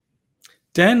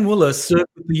Dan Willis served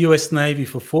with the US Navy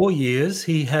for 4 years.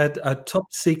 He had a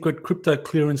top secret crypto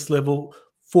clearance level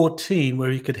 14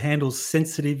 where he could handle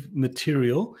sensitive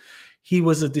material. He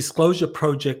was a disclosure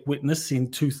project witness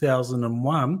in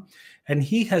 2001, and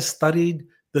he has studied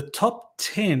the top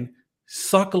 10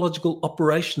 psychological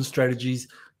operation strategies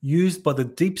used by the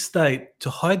deep state to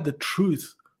hide the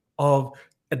truth of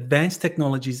advanced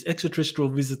technologies, extraterrestrial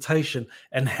visitation,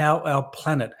 and how our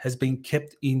planet has been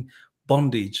kept in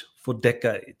bondage for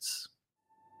decades.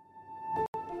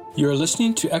 You're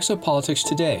listening to Exopolitics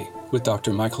Today with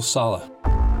Dr. Michael Salla,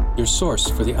 your source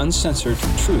for the uncensored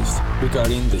truth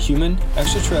regarding the human,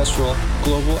 extraterrestrial,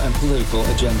 global, and political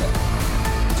agenda.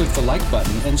 Click the like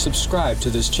button and subscribe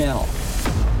to this channel.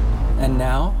 And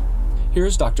now,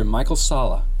 here's Dr. Michael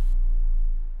Salla.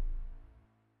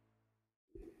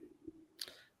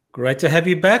 Great to have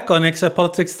you back on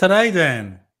Exopolitics Today,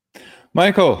 Dan.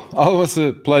 Michael, always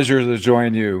a pleasure to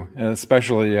join you,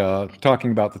 especially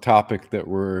talking about the topic that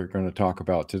we're going to talk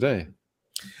about today.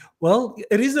 Well,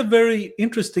 it is a very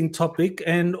interesting topic,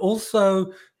 and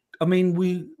also,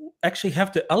 we actually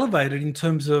have to elevate it in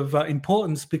terms of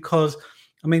importance because,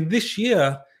 this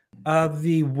year,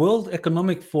 the World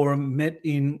Economic Forum met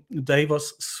in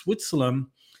Davos, Switzerland,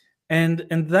 and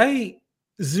they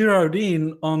zeroed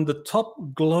in on the top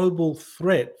global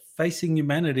threat facing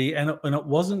humanity, and it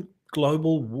wasn't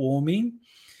global warming.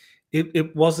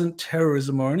 It wasn't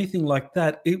terrorism or anything like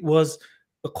that. It was,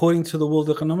 according to the World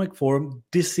Economic Forum,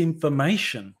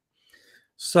 disinformation.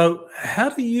 So how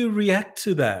do you react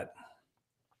to that?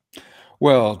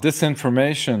 Well,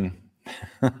 disinformation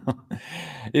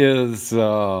is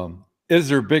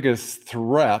their biggest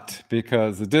threat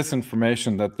because the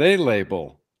disinformation that they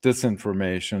label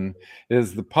disinformation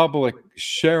is the public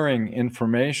sharing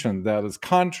information that is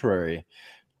contrary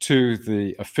to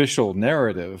the official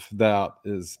narrative that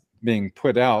is being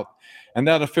put out. And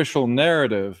that official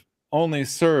narrative only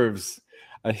serves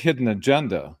a hidden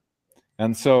agenda.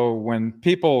 And so when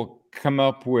people come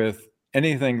up with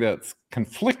anything that's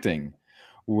conflicting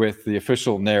with the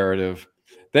official narrative,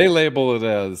 they label it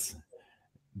as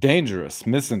dangerous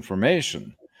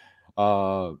misinformation.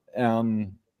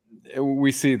 And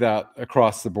we see that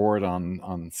across the board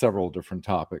on several different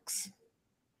topics.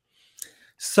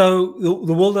 So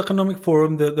the World Economic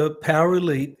Forum, the power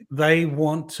elite, they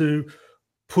want to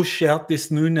push out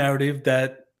this new narrative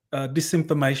that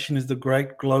disinformation is the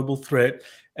great global threat.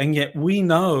 And yet we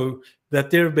know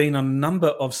that there have been a number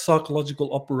of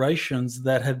psychological operations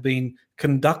that have been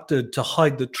conducted to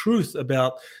hide the truth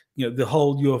about the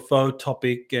whole UFO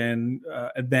topic and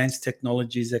advanced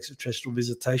technologies, extraterrestrial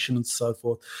visitation, and so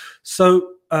forth.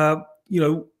 So,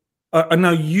 I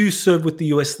know you served with the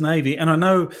US Navy, and I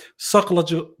know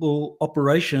psychological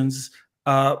operations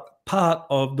are part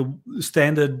of the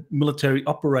standard military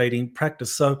operating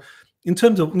practice. So in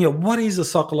terms of, what is a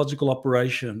psychological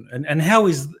operation and how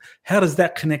does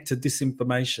that connect to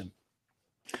disinformation?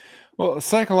 Well, a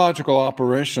psychological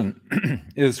operation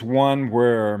is one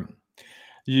where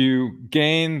you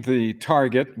gain the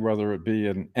target, whether it be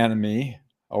an enemy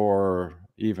or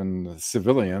even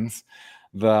civilians,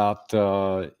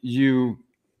 that you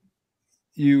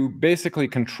basically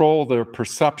control their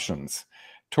perceptions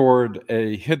toward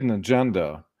a hidden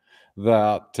agenda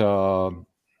that in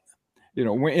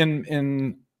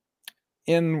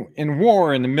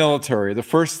war, in the military, the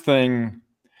first thing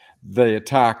they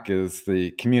attack is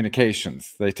the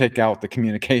communications. They take out the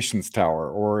communications tower.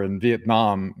 Or in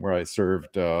Vietnam, where I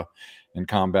served in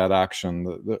combat action,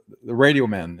 the radio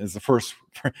man is the first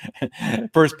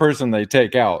person they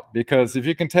take out, because if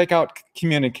you can take out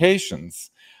communications,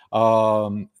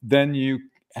 then you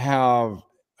have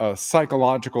a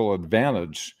psychological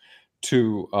advantage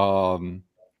to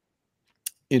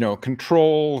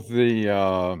control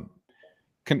the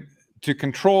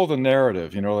control the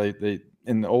narrative. They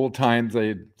in the old times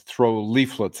they'd throw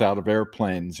leaflets out of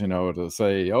airplanes, to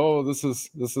say, "Oh, this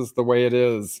is the way it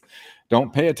is.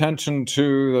 Don't pay attention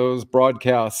to those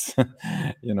broadcasts."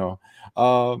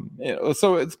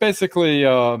 So it's basically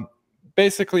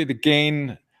to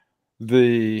gain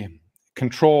the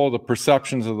control, the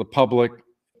perceptions of the public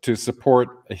to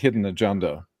support a hidden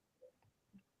agenda.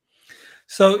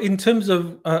 So in terms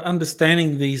of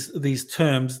understanding these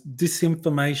terms,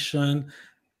 disinformation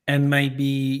and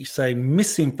maybe say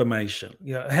misinformation,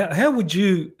 how would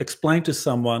you explain to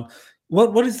someone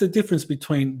what is the difference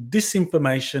between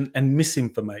disinformation and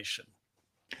misinformation?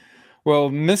 Well,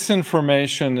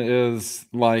 misinformation is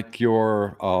like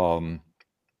your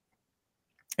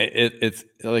it's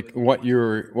like what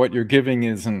you're giving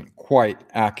isn't quite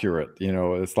accurate.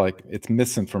 It's like it's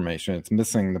misinformation. It's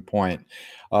missing the point.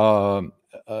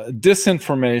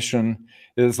 disinformation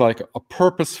is like a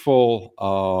purposeful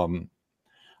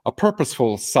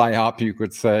psyop, you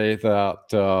could say,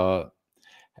 that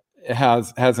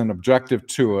has an objective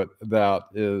to it that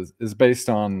is based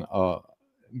on a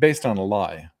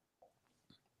lie.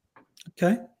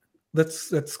 Okay,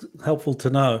 that's helpful to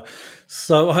know.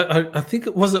 So I think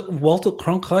it was Walter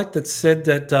Cronkite that said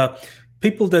that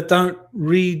people that don't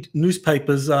read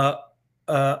newspapers are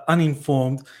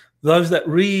uninformed. Those that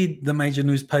read the major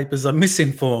newspapers are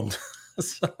misinformed.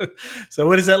 So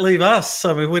where does that leave us?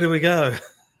 I mean, where do we go?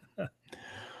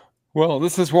 Well,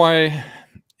 this is why,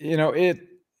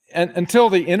 until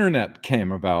the internet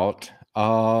came about,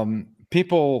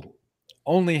 people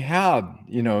only had,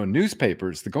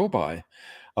 newspapers to go by.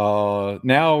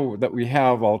 Now that we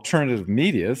have alternative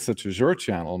media, such as your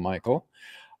channel, Michael,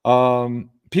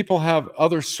 people have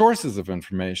other sources of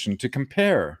information to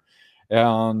compare.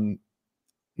 And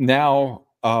now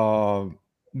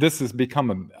this has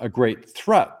become a great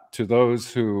threat to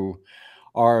those who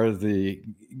are the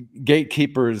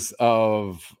gatekeepers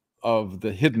of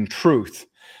the hidden truth,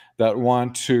 that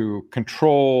want to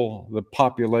control the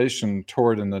population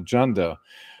toward an agenda.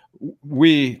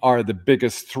 We are the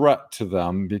biggest threat to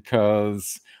them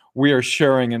because we are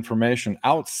sharing information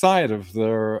outside of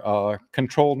their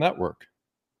control network.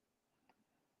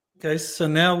 Okay, so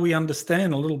now we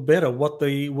understand a little better what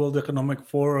the World Economic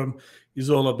Forum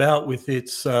is all about, with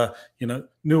its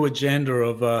new agenda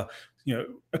of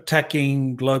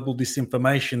attacking global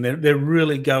disinformation. They're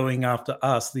really going after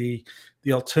us, the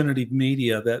alternative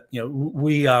media, that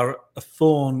we are a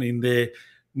thorn in their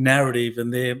narrative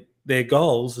and their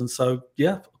goals. And so,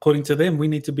 according to them, we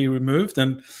need to be removed.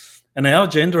 And our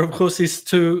agenda, of course, is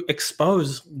to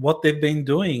expose what they've been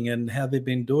doing and how they've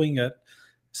been doing it,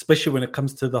 especially when it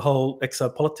comes to the whole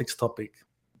exopolitics topic.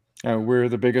 We're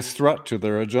the biggest threat to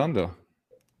their agenda,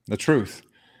 the truth.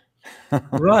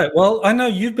 Right. Well, I know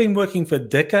you've been working for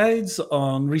decades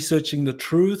on researching the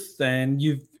truth, and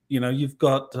you've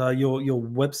got your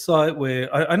website where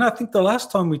I think the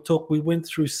last time we talked, we went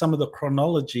through some of the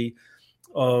chronology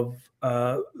of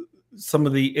some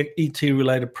of the ET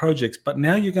related projects, but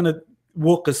now you're going to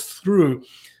walk us through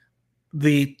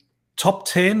the top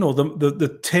 10 or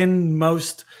the 10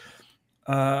 most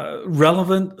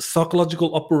relevant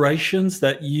psychological operations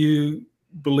that you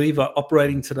believe are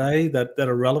operating today that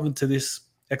are relevant to this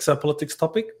exopolitics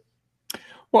topic?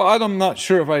 Well, I'm not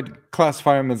sure if I'd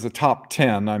classify them as a top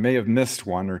 10. I may have missed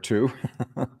one or two,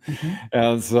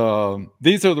 as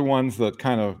these are the ones that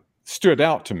kind of stood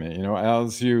out to me.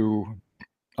 As you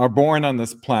are born on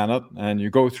this planet and you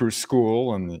go through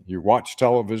school and you watch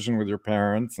television with your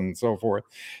parents and so forth,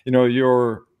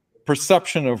 your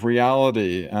perception of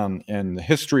reality and the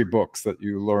history books that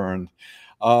you learned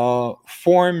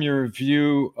form your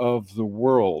view of the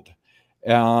world.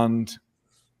 And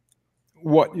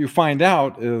what you find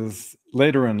out is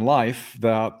later in life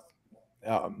that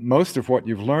most of what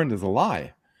you've learned is a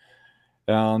lie,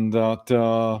 and that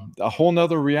a whole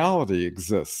nother reality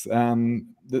exists. And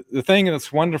the thing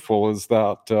that's wonderful is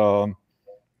that the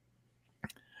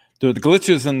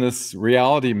glitches in this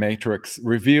reality matrix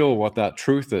reveal what that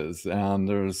truth is.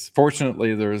 And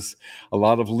fortunately there's a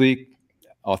lot of leaked,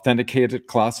 authenticated,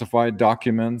 classified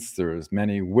documents. There's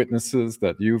many witnesses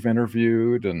that you've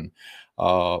interviewed, and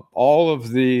all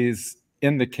of these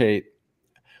indicate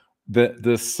that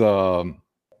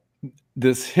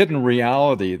this hidden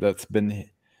reality that's been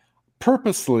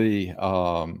purposely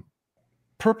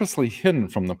hidden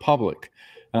from the public.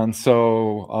 And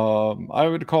so I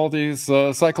would call these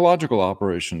psychological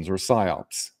operations, or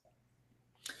psyops.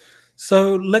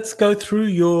 So let's go through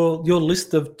your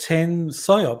list of 10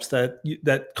 psyops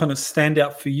that kind of stand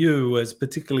out for you as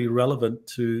particularly relevant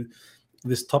to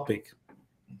this topic.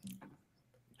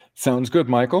 Sounds good,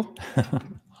 Michael.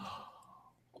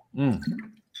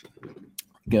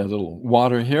 Get a little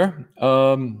water here.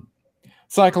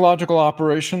 Psychological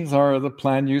operations are the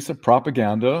planned use of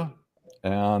propaganda,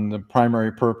 and the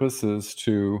primary purpose is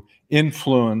to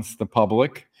influence the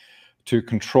public, to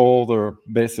control their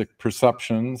basic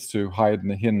perceptions, to hide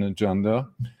the hidden agenda.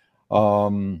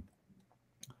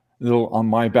 Little on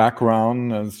my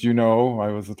background, as you know, I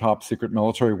was a top secret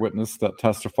military witness that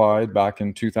testified back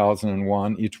in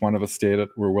 2001. Each one of us stated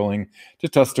we're willing to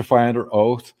testify under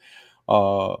oath.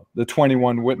 The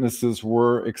 21 witnesses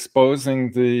were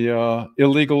exposing the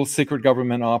illegal secret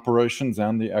government operations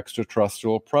and the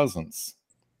extraterrestrial presence.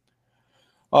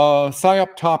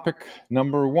 PSYOP topic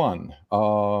number 1.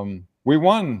 We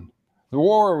won the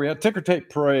war. We had ticker tape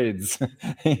parades,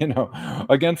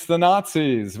 against the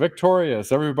Nazis,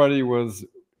 victorious. Everybody was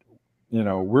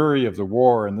weary of the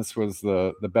war, and this was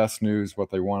the best news, what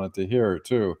they wanted to hear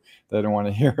too. They don't want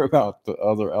to hear about the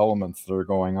other elements that are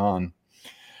going on,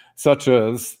 such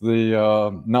as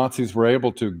the Nazis were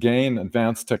able to gain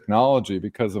advanced technology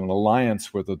because of an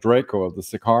alliance with the Draco of the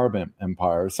Sakharov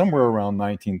Empire, somewhere around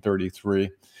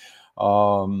 1933.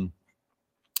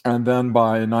 And then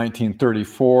by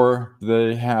 1934,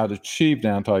 they had achieved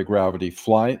anti-gravity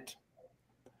flight.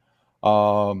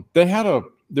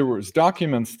 There was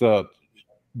documents that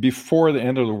before the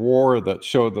end of the war that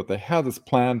showed that they had this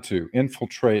plan to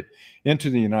infiltrate into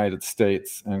the United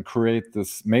States and create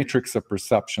this matrix of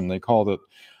perception. They called it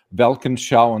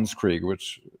Weltanschauungskrieg,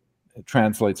 which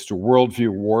translates to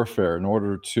worldview warfare, in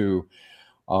order to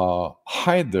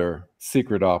hide their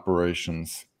secret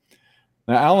operations.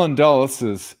 Now, Alan Dulles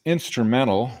is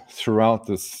instrumental throughout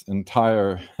this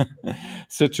entire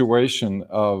situation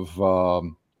of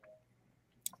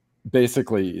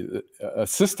basically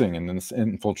assisting in this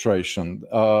infiltration.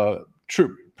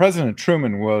 President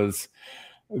Truman was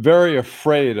very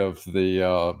afraid of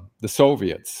the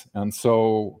Soviets, and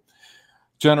so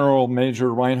General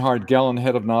Major Reinhard Gehlen,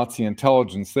 head of Nazi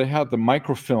intelligence, they had the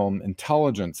microfilm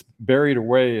intelligence buried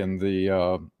away in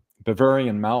the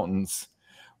Bavarian mountains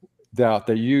that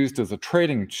they used as a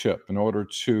trading chip in order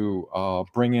to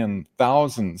bring in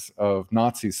thousands of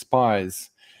Nazi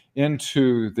spies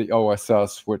into the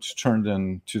OSS, which turned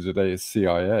into today's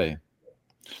CIA.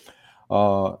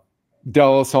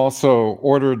 Dulles also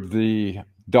ordered the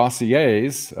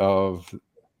dossiers of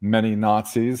many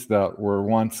Nazis that were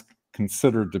once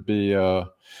considered to be a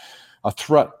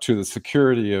threat to the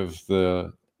security of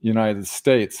the United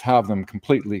States, have them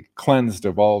completely cleansed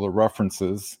of all the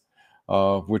references,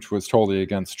 which was totally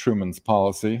against Truman's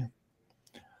policy.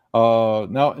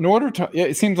 Now, in order to,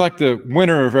 it seems like the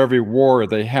winner of every war,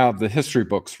 they have the history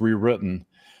books rewritten.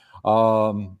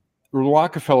 The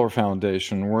Rockefeller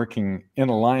Foundation, working in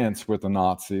alliance with the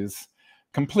Nazis,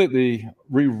 completely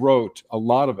rewrote a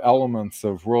lot of elements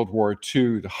of World War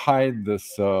II to hide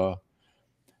this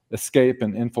escape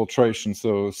and infiltration,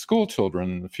 so school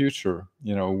children in the future,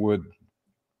 would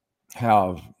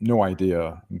have no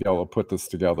idea and be able to put this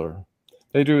together.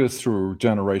 They do this through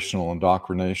generational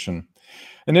indoctrination.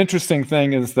 An interesting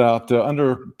thing is that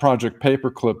under Project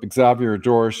Paperclip, Xavier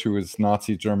Dorsch, who is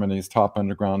Nazi Germany's top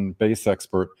underground base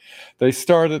expert, they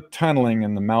started tunneling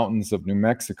in the mountains of New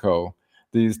Mexico,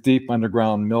 these deep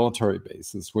underground military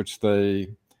bases, which they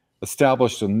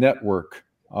established a network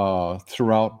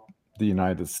throughout the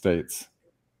United States.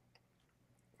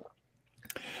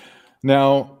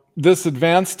 Now, this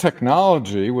advanced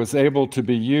technology was able to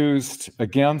be used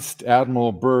against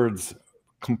Admiral Byrd's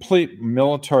complete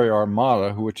military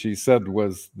armada, which he said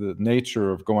was the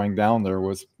nature of going down there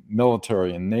was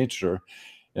military in nature,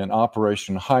 in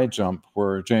Operation High Jump,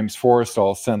 where James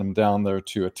Forrestal sent them down there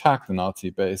to attack the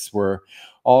Nazi base, where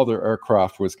all their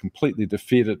aircraft was completely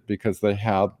defeated because they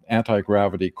had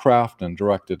anti-gravity craft and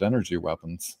directed energy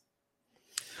weapons.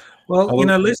 Well,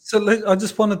 I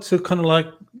just wanted to kind of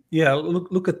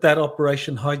look at that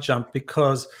Operation High Jump,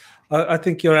 because I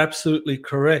think you're absolutely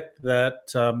correct that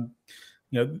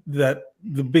that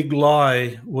the big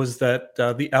lie was that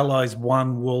the Allies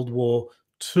won World War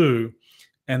II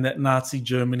and that Nazi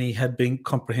Germany had been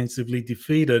comprehensively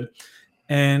defeated.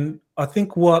 And I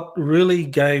think what really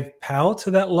gave power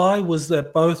to that lie was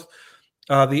that both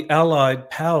the Allied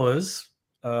powers,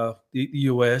 the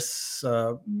US,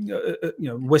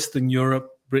 Western Europe,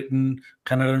 Britain,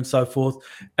 Canada, and so forth,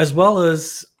 as well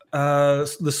as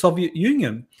the Soviet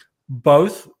Union,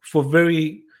 both for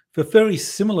very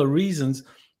similar reasons,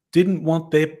 didn't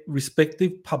want their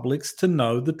respective publics to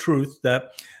know the truth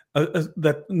that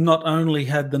that not only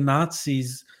had the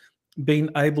Nazis been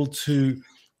able to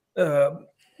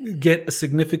get a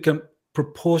significant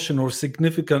proportion or a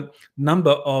significant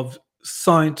number of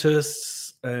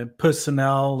scientists,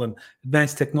 personnel, and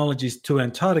advanced technologies to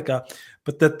Antarctica,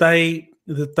 but that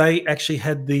they actually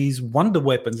had these wonder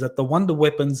weapons. That the wonder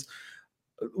weapons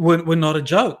were not a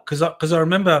joke. Because I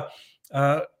remember,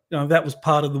 that was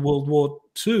part of the World War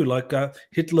II. Like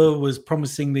Hitler was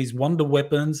promising these wonder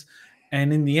weapons,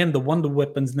 and in the end, the wonder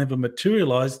weapons never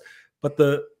materialized. But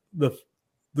the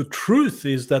truth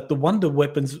is that the wonder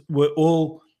weapons were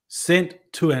all sent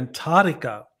to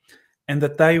Antarctica, and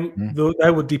that they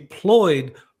were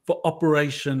deployed for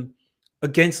Operation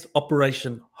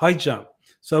High Jump.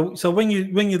 So when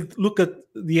you look at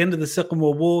the end of the Second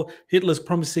World War, Hitler's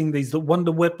promising these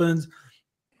wonder weapons.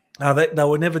 They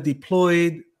were never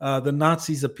deployed. The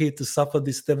Nazis appeared to suffer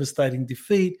this devastating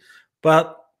defeat,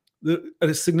 but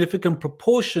a significant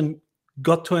proportion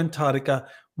got to Antarctica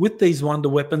with these wonder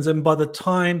weapons. And by the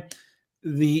time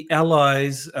the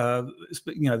Allies, the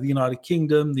United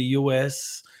Kingdom, the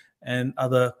US, and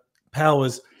other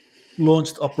powers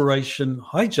launched Operation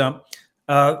High Jump,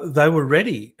 they were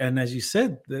ready. And as you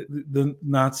said, the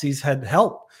Nazis had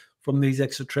help from these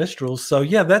extraterrestrials. So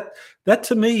yeah, that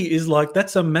to me is like,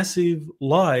 that's a massive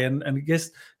lie. And I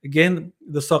guess, again,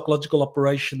 the psychological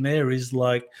operation there is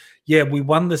like, yeah, we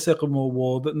won the Second World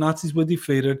War, the Nazis were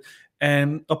defeated,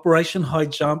 and Operation High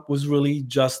Jump was really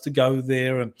just to go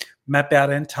there and map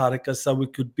out Antarctica so we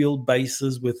could build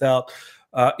bases without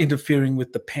interfering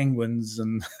with the penguins,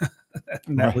 and,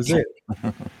 and that was it.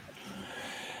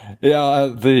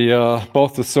 Yeah,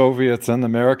 both the Soviets and the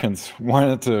Americans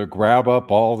wanted to grab up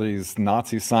all these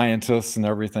Nazi scientists and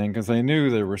everything because they knew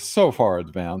they were so far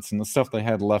advanced, and the stuff they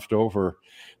had left over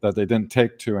that they didn't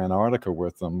take to Antarctica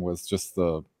with them was just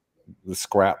the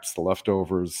scraps, the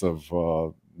leftovers of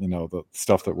the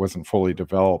stuff that wasn't fully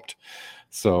developed.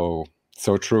 So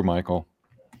true, Michael.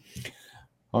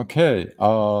 Okay,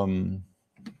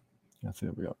 let's see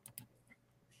what we got.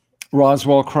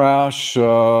 Roswell crash,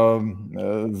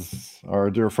 as our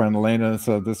dear friend Elena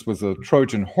said, this was a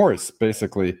Trojan horse,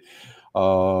 basically,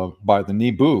 by the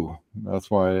Nibu. That's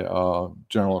why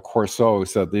General Corso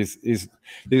said these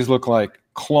look like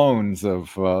clones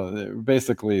of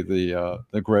basically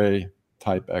the gray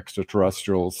type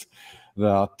extraterrestrials.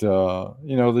 That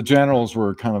the generals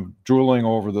were kind of drooling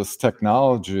over this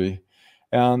technology,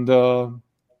 and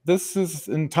this is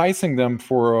enticing them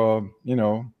for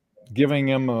giving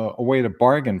him a way to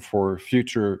bargain for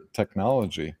future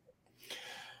technology.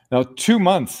 Now, 2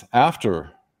 months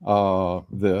after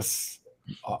this,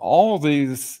 all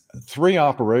these 3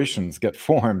 operations get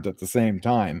formed at the same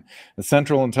time: the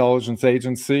Central Intelligence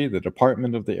Agency, the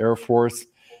Department of the Air Force,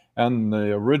 and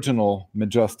the original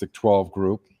Majestic 12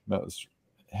 group that was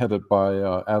headed by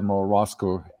Admiral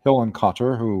Roscoe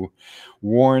Hillenkotter, who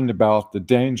warned about the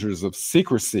dangers of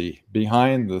secrecy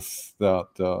behind this, that,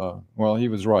 he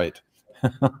was right,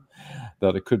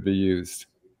 that it could be used.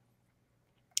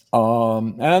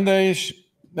 And they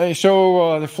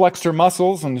show, they flex their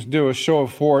muscles and do a show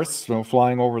of force,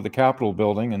 flying over the Capitol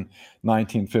building in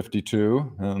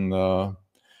 1952, and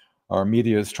our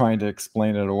media is trying to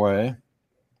explain it away.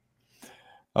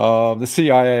 The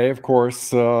CIA, of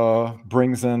course,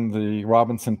 brings in the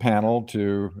Robinson panel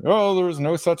to, there's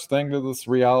no such thing to this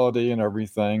reality and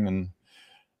everything. And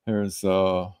here's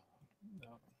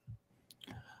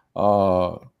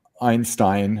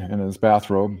Einstein in his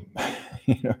bathrobe.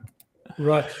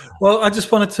 Right. Well, I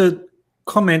just wanted to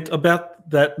comment about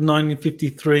that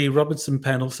 1953 Robinson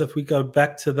panel. So if we go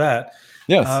back to that,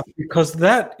 yes, because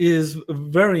that is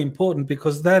very important,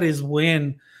 because that is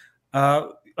when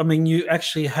you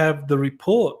actually have the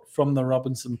report from the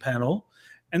Robinson panel,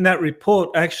 and that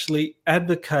report actually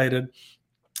advocated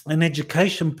an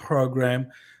education program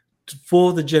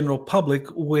for the general public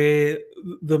where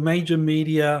the major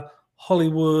media,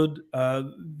 Hollywood,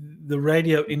 the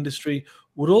radio industry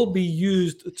would all be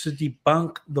used to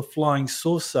debunk the flying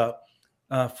saucer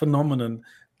phenomenon,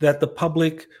 that the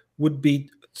public would be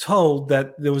told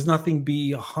that there was nothing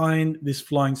behind this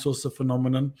flying saucer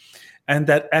phenomenon, and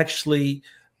that actually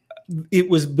it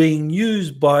was being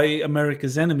used by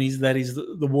America's enemies, that is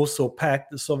the Warsaw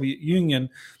Pact, the Soviet Union,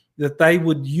 that they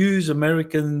would use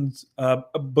Americans'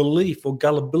 belief or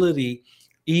gullibility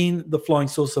in the flying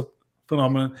saucer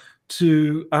phenomenon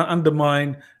to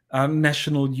undermine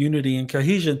national unity and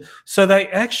cohesion. So they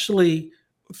actually,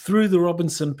 through the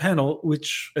Robinson panel,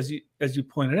 which, as you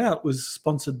pointed out, was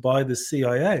sponsored by the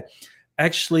CIA,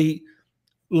 actually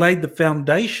laid the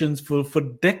foundations for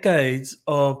decades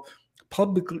of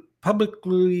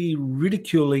publicly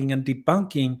ridiculing and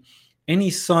debunking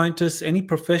any scientist, any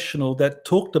professional that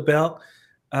talked about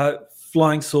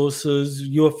flying saucers,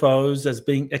 UFOs as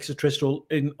being extraterrestrial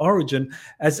in origin,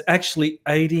 as actually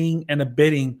aiding and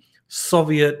abetting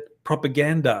Soviet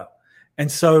propaganda.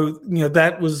 And so,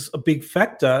 that was a big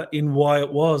factor in why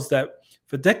it was that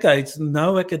for decades,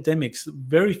 no academics,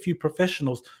 very few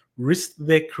professionals risked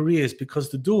their careers, because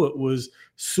to do it was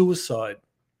suicide.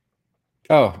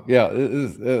 Oh, yeah.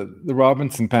 The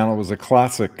Robinson panel was a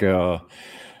classic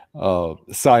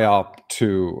psyop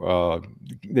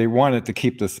they wanted to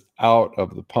keep this out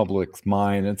of the public's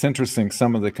mind. It's interesting,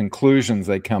 some of the conclusions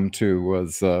they come to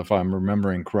was, if I'm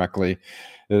remembering correctly,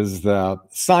 is that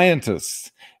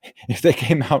scientists, if they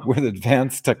came out with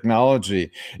advanced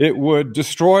technology, it would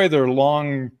destroy their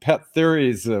long pet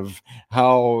theories of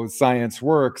how science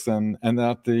works, and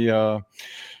that the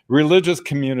religious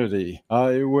community,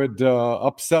 it would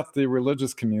upset the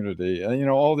religious community, and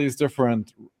all these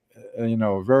different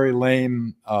very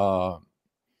lame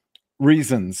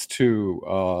reasons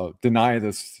to deny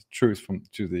this truth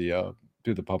to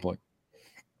the public.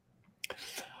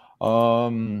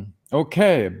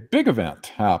 Okay, a big event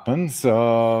happens.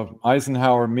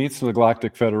 Eisenhower meets the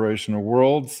Galactic Federation of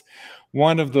Worlds.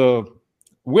 One of the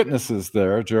witnesses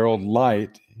there, Gerald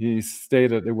Light, he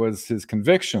stated it was his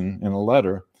conviction in a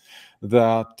letter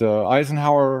that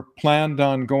Eisenhower planned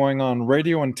on going on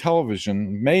radio and television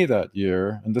in May that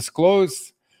year and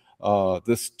disclose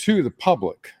this to the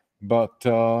public. But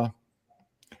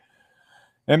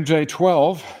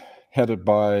MJ-12, headed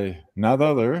by none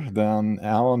other than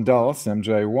Alan Dulles,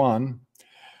 MJ-1,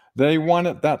 they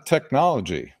wanted that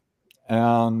technology.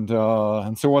 And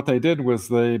so what they did was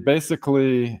they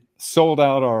basically sold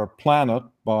out our planet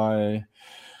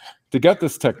to get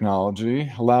this technology,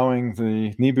 allowing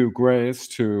the Nibu Greys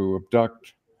to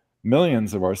abduct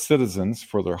millions of our citizens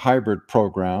for their hybrid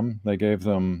program. They gave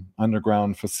them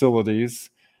underground facilities,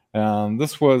 and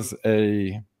this was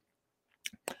a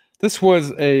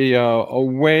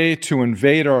way to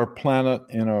invade our planet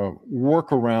in a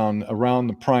workaround around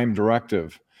the Prime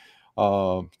Directive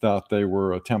that they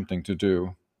were attempting to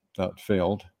do that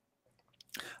failed.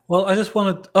 Well, I just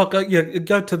wanted.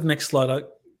 Go to the next slide.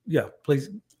 Please.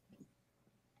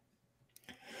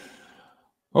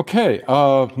 Okay,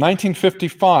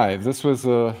 1955. This was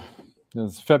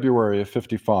February of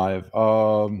 55.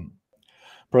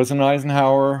 President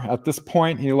Eisenhower, at this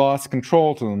point, he lost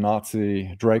control to the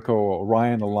Nazi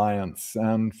Draco-Orion alliance.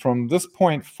 And from this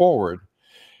point forward,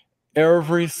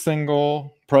 every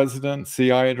single president,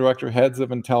 CIA director, heads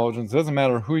of intelligence, doesn't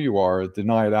matter who you are,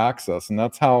 denied access. And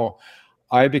that's how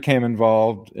I became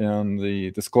involved in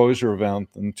the disclosure event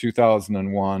in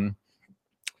 2001.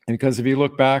 Because if you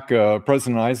look back,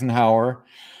 President Eisenhower,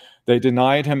 they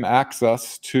denied him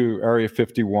access to Area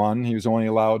 51. He was only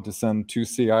allowed to send 2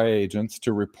 CIA agents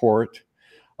to report.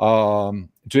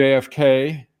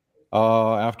 JFK,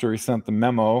 after he sent the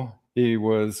memo, he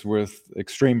was, with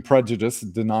extreme prejudice,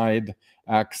 denied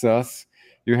access.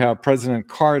 You have President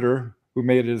Carter, who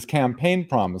made his campaign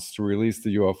promise to release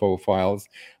the UFO files,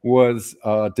 was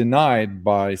denied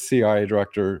by CIA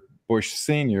Director Bush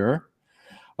Sr.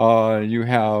 You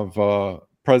have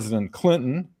President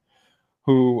Clinton,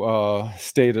 who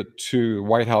stated to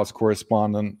White House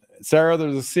correspondent, Sarah,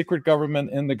 there's a secret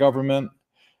government in the government,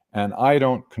 and I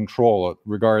don't control it,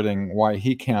 regarding why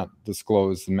he can't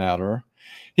disclose the matter.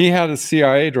 He had a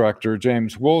CIA director,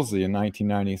 James Woolsey, in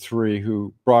 1993,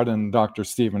 who brought in Dr.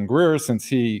 Stephen Greer, since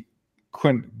he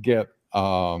couldn't get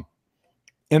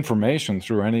information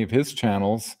through any of his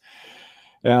channels.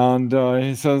 And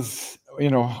he says,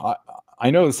 I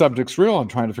know the subject's real. I'm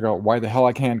trying to figure out why the hell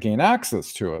I can't gain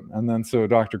access to it. And then so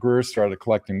Dr. Greer started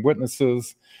collecting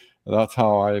witnesses. That's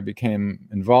how I became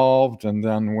involved. And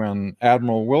then when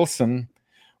Admiral Wilson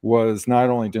was not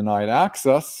only denied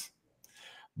access,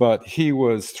 but he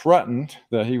was threatened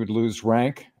that he would lose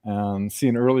rank and see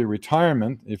an early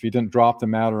retirement if he didn't drop the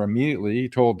matter immediately, he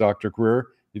told Dr. Greer,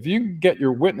 if you get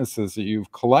your witnesses that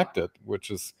you've collected,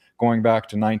 which is going back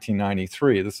to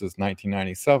 1993, this is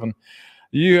 1997,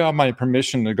 you have my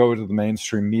permission to go to the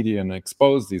mainstream media and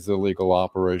expose these illegal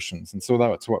operations. And so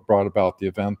that's what brought about the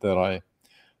event that I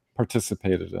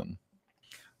participated in.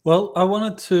 Well, I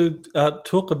wanted to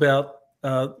talk about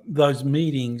those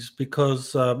meetings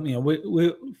because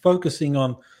we're focusing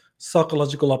on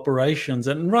psychological operations,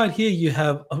 and right here you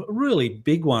have a really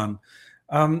big one.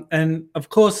 And of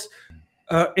course,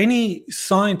 any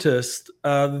scientist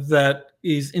that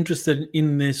is interested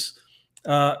in this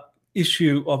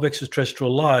issue of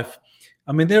extraterrestrial life,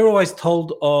 I mean, they're always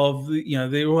told of,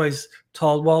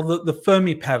 the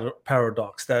Fermi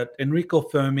paradox, that Enrico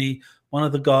Fermi, one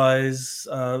of the guys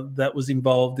that was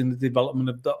involved in the development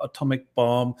of the atomic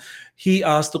bomb, he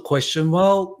asked the question,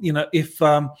 well, if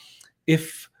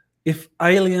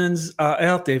aliens are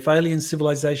out there, if alien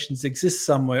civilizations exist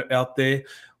somewhere out there,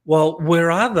 well, where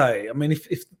are they? I mean,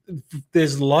 if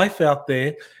there's life out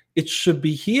there, it should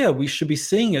be here. We should be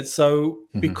seeing it. So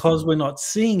because we're not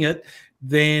seeing it,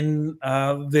 then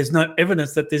there's no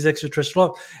evidence that there's extraterrestrial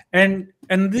life. And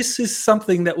this is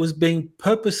something that was being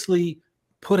purposely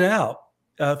put out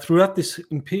throughout this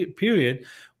period,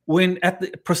 when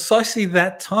at precisely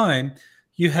that time,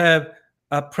 you have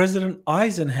President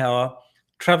Eisenhower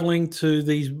traveling to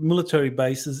these military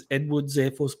bases, Edwards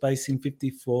Air Force Base in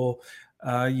 54,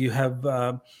 you have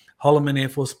Holloman Air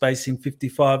Force Base in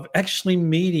 55, actually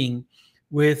meeting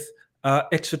with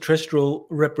extraterrestrial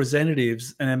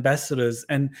representatives and ambassadors,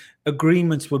 and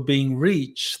agreements were being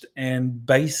reached, and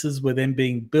bases were then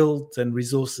being built, and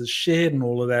resources shared, and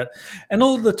all of that. And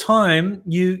all the time,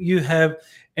 you have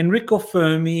Enrico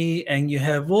Fermi, and you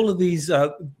have all of these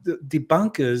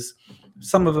debunkers.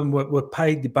 Some of them were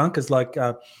paid debunkers, like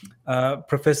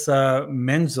Professor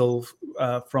Menzel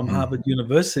from Harvard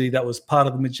University, that was part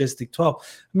of the Majestic 12.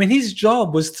 I mean, his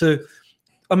job was to,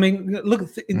 look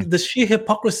at the sheer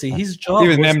hypocrisy. His job He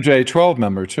was an was MJ12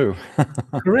 member too.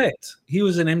 correct. He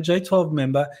was an MJ12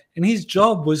 member, and his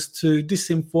job was to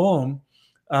disinform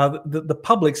the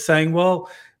public, saying, well,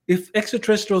 if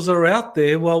extraterrestrials are out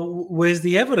there, well, where's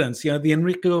the evidence? The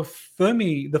Enrico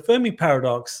Fermi, the Fermi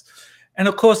paradox. And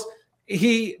of course,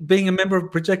 he, being a member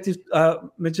of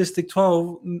Majestic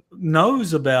 12,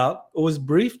 knows about, or was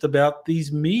briefed about,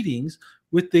 these meetings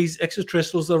with these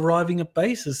extraterrestrials arriving at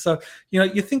bases. So,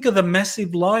 you think of the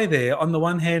massive lie there. On the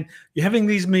one hand, you're having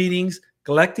these meetings,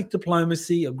 galactic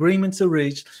diplomacy, agreements are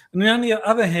reached. And on the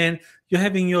other hand, you're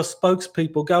having your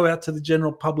spokespeople go out to the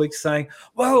general public saying,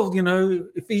 well,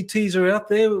 if ETs are out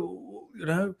there,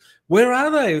 where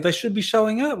are they? They should be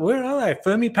showing up. Where are they?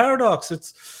 Fermi paradox.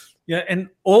 And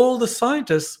all the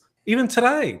scientists, even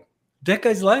today,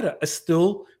 decades later, are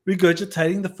still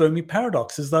regurgitating the Fermi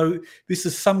paradox as though this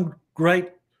is some great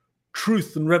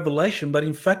truth and revelation, but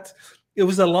in fact, it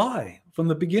was a lie from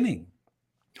the beginning.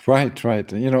 Right.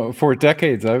 For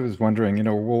decades, I was wondering,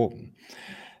 well,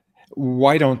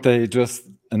 why don't they just,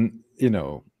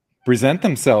 present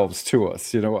themselves to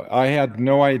us? I had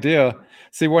no idea.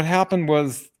 See, what happened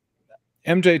was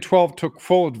MJ12 took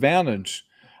full advantage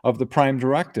of the Prime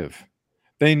Directive.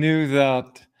 They knew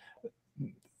that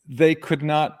they could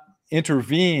not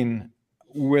intervene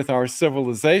with our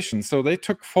civilization, so they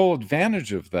took full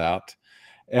advantage of that,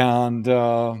 and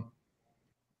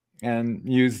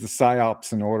used the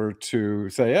Psyops in order to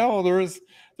say, oh,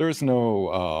 there's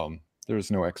no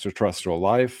extraterrestrial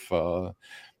life.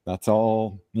 That's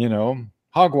all,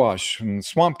 hogwash and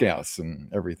swamp gas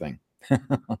and everything.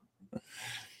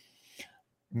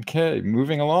 Okay,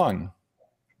 moving along.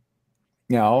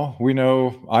 Now, we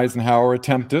know Eisenhower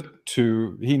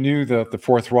he knew that the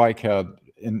Fourth Reich had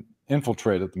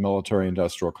infiltrated the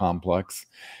military-industrial complex.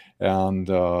 And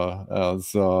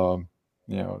as General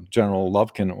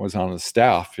Lufkin was on his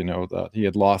staff, that he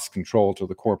had lost control to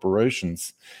the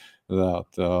corporations,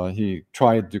 that he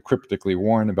tried to cryptically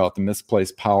warn about the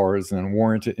misplaced powers and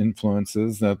unwarranted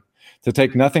influences, that to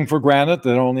take nothing for granted,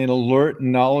 that only an alert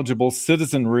and knowledgeable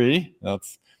citizenry,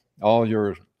 that's all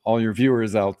your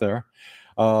viewers out there,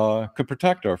 could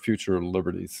protect our future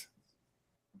liberties.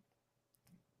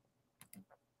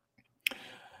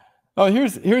 Oh,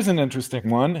 here's an interesting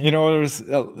one. There's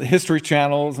history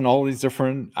channels and all these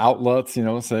different outlets,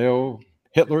 say, oh,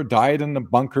 Hitler died in the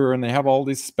bunker, and they have all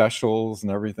these specials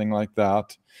and everything like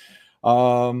that.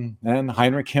 And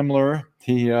Heinrich Himmler,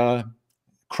 he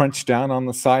crunched down on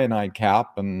the cyanide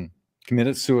cap and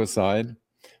committed suicide,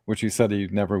 which he said he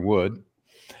never would.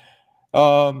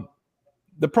 The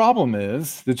problem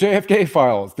is the JFK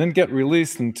files didn't get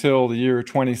released until the year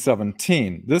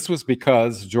 2017. This was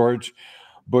because George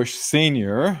Bush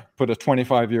Sr. put a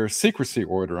 25-year secrecy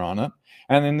order on it.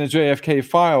 And in the JFK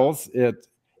files, it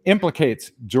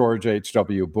implicates George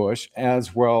H.W. Bush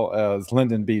as well as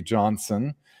Lyndon B.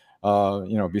 Johnson,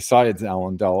 besides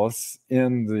Allen Dulles,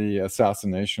 in the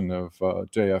assassination of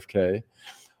JFK.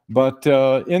 But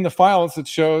in the files, it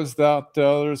shows that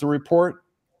there's a report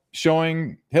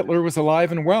showing Hitler was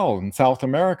alive and well in South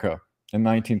America in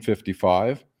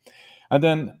 1955. And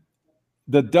then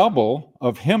the double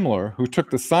of Himmler, who took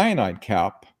the cyanide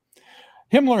cap,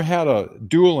 Himmler had a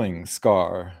dueling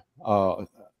scar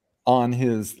on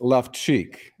his left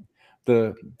cheek.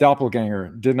 The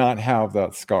doppelganger did not have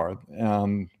that scar,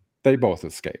 and they both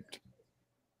escaped.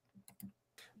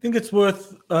 I think it's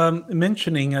worth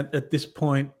mentioning at this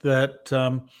point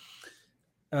that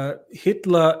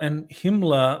Hitler and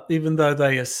Himmler, even though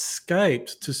they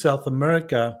escaped to South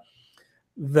America,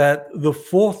 that the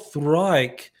Fourth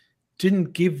Reich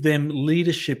didn't give them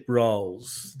leadership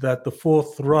roles, that the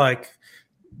Fourth Reich,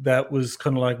 that was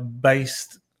kind of like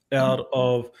based out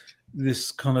of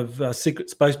this kind of secret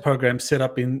space program set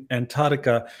up in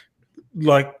Antarctica,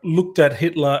 like looked at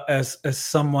Hitler as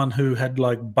someone who had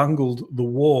like bungled the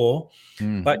war,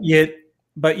 but yet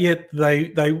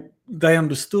they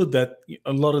understood that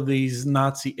a lot of these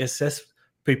Nazi SS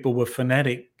people were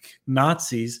fanatic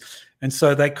Nazis, and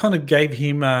so they kind of gave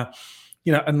him a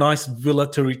nice villa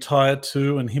to retire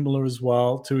to, and Himmler as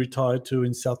well to retire to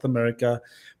in South America,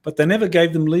 but they never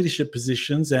gave them leadership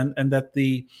positions, and that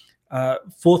the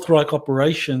Fourth Reich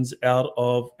operations out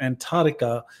of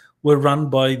Antarctica were run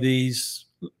by these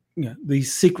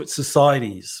secret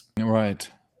societies. Right.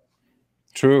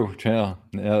 True. Yeah.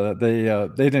 They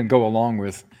didn't go along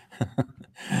with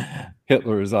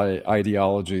Hitler's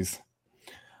ideologies.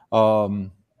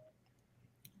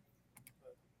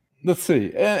 Let's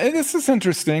see. And this is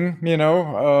interesting.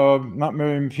 Not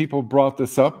many people brought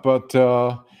this up, but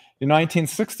in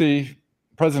 1960,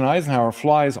 President Eisenhower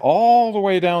flies all the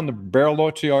way down to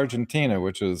Bariloche, Argentina,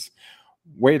 which is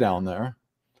way down there.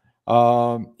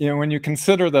 When you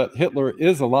consider that Hitler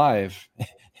is alive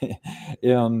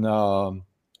in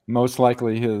most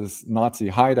likely his Nazi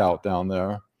hideout down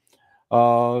there,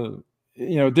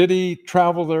 did he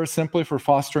travel there simply for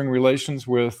fostering relations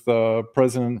with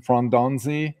President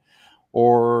Frondanzi,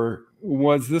 or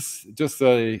was this just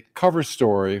a cover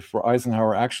story for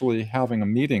Eisenhower actually having a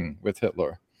meeting with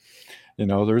Hitler?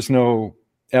 There's no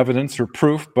evidence or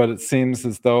proof, but it seems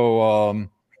as though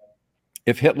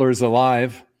if Hitler's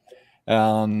alive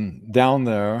and down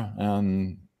there,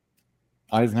 and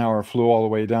Eisenhower flew all the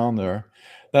way down there,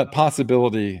 that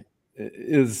possibility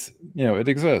is, it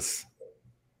exists.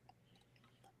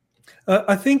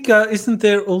 I think, isn't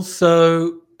there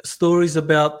also stories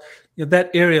about that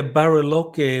area,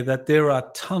 Bariloche, that there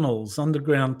are tunnels,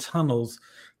 underground tunnels,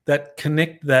 that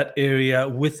connect that area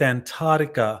with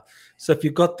Antarctica? So if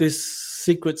you've got this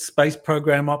secret space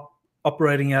program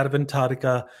operating out of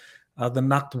Antarctica, the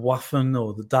Nachtwaffen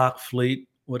or the Dark Fleet,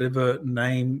 whatever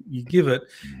name you give it,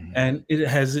 and it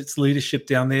has its leadership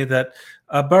down there, that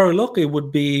Bariloche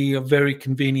would be a very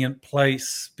convenient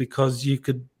place, because you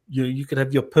could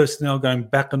have your personnel going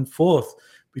back and forth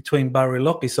between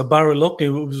Bariloche. So Bariloche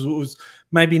was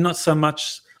maybe not so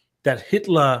much that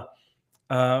Hitler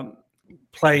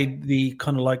played the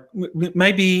kind of like,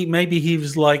 maybe he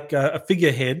was like a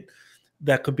figurehead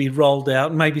that could be rolled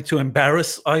out, maybe to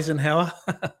embarrass Eisenhower.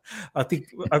 I think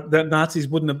the Nazis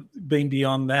wouldn't have been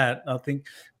beyond that, I think.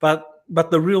 But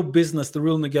the real business, the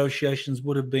real negotiations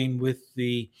would have been with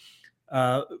the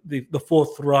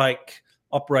Fourth Reich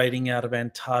operating out of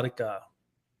Antarctica.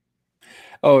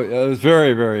 Oh, it was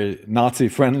very, very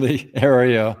Nazi-friendly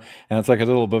area, and it's like a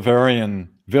little Bavarian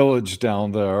village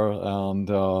down there. And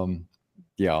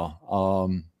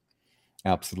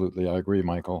absolutely, I agree,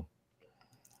 Michael.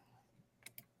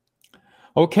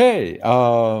 Okay,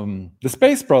 the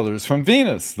Space Brothers from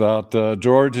Venus that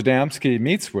George Adamski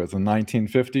meets with in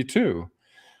 1952.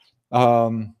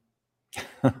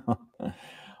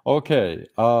 Okay.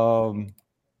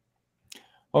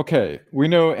 Okay, we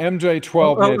know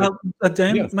MJ12.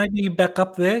 Dan, Yes. maybe you back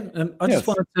up there, and I just Yes.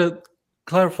 wanted to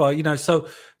clarify. So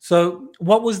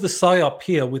what was the psyop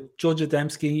here with George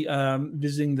Adamski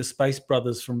visiting the Space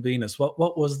Brothers from Venus?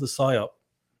 What was the psyop?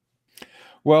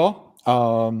 Well,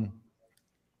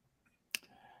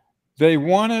 they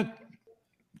wanted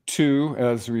to,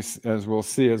 as we'll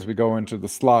see as we go into the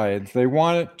slides, they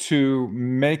wanted to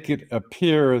make it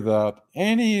appear that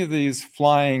any of these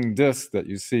flying discs that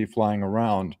you see flying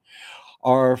around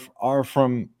are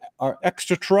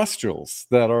extraterrestrials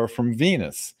that are from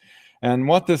Venus. And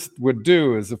what this would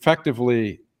do is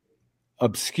effectively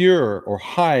obscure or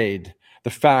hide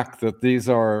the fact that these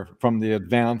are from the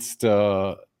advanced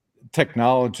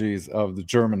technologies of the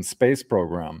German space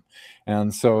program.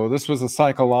 And so this was a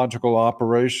psychological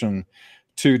operation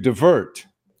to divert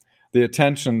the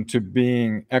attention to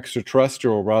being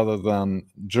extraterrestrial rather than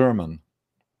German.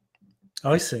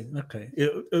 I see. Okay.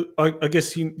 I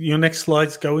guess your next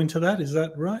slides go into that. Is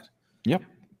that right? Yep.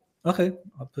 Okay.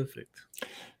 Oh, perfect.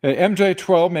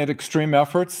 MJ12 made extreme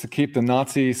efforts to keep the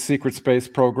Nazi secret space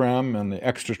program and the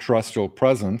extraterrestrial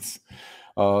presence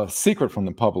secret from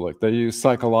the public. They used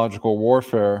psychological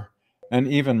warfare and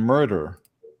even murder.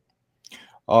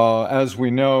 As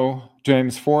we know,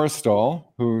 James Forrestal,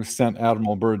 who sent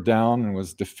Admiral Byrd down and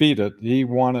was defeated, he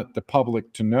wanted the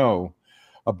public to know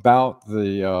about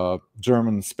the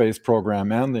German space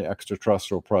program and the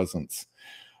extraterrestrial presence.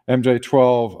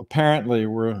 MJ12 apparently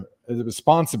were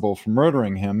responsible for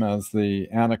murdering him, as the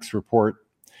annex report,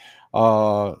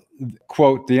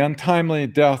 quote, the untimely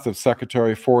death of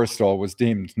Secretary Forrestal was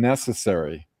deemed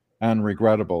necessary and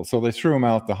regrettable. So they threw him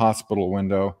out the hospital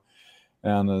window,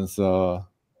 and as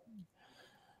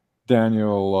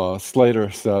Daniel Slater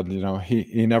said,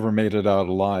 he never made it out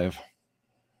alive.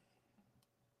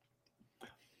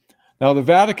 Now, the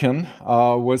Vatican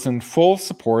was in full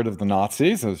support of the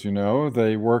Nazis, as you know.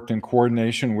 They worked in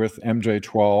coordination with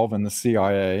MJ12 and the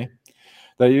CIA.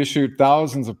 They issued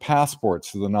thousands of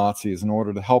passports to the Nazis in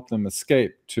order to help them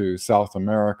escape to South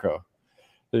America.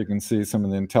 You can see some of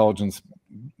the intelligence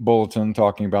bulletin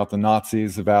talking about the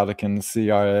Nazis, the Vatican, the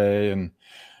CIA, and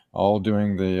all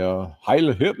doing the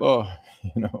Heil Hitler,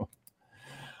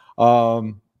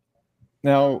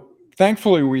 Now,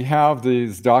 thankfully, we have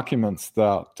these documents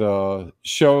that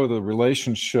show the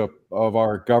relationship of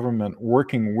our government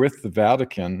working with the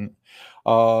Vatican.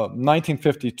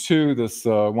 1952, this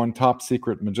one top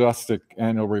secret majestic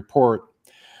annual report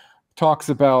talks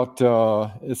about,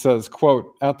 it says,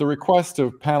 quote, at the request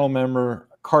of panel member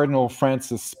Cardinal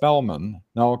Francis Spellman.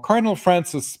 Now, Cardinal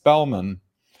Francis Spellman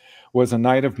was a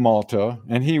Knight of Malta,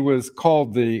 and he was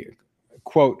called the,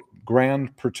 quote,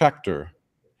 Grand Protector.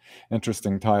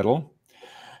 Interesting title.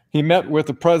 He met with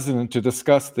the president to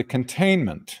discuss the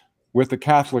containment with the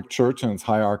Catholic Church and its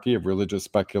hierarchy of religious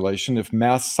speculation if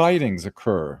mass sightings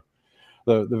occur.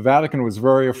 The Vatican was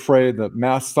very afraid that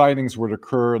mass sightings would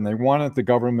occur, and they wanted the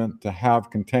government to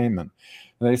have containment.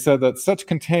 And they said that such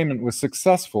containment was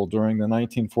successful during the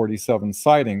 1947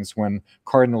 sightings when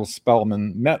Cardinal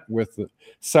Spellman met with the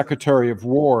Secretary of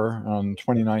War on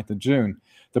 29th of June.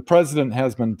 The president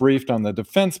has been briefed on the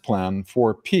defense plan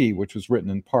 4P, which was written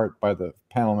in part by the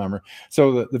panel member.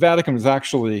 So the Vatican was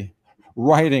actually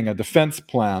writing a defense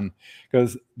plan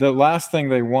because the last thing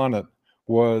they wanted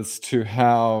was to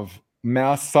have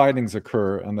mass sightings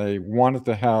occur, and they wanted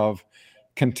to have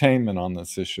containment on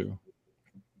this issue.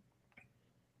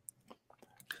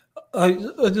 I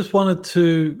just wanted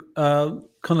to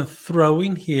kind of throw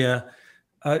in here,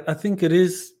 I think it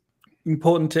is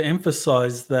important to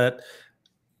emphasize that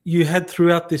you had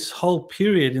throughout this whole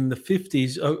period in the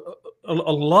 50s a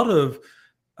lot of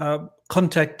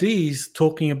contactees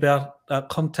talking about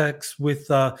contacts with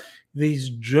these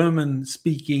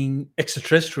German-speaking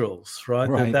extraterrestrials,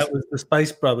 right? That was the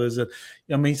Space Brothers.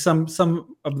 I mean,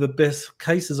 some of the best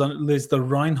cases on there's the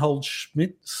Reinhold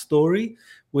Schmidt story,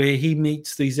 where he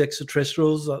meets these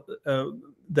extraterrestrials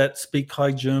that speak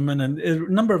High German, and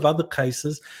a number of other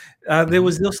cases. There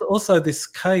was also this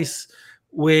case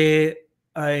where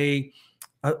I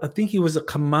think he was a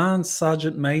command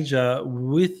sergeant major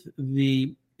with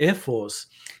the Air Force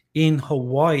in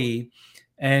Hawaii,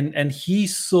 and he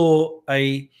saw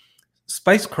a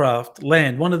spacecraft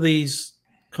land, one of these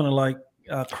kind of like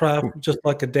craft, just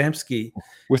like Adamski,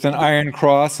 with an iron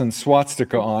cross and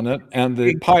swastika on it, and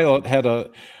the pilot had a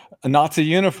Nazi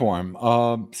uniform.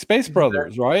 Space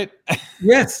Brothers, right?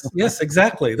 Yes,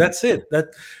 exactly. That's it.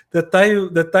 That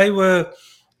they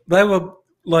were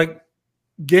like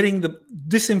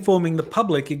disinforming the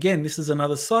public. Again, this is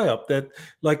another psyop that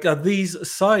like these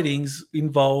sightings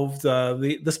involved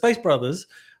the Space Brothers,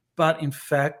 but in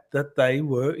fact that they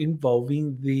were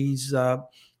involving these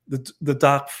the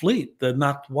Dark Fleet, the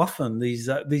Nachtwaffen,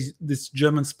 this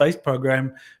German space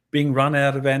program being run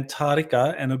out of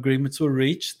Antarctica, and agreements were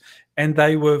reached, and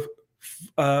they were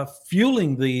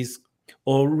fueling these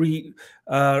or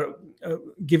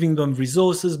giving them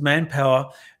resources, manpower,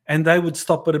 and they would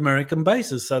stop at American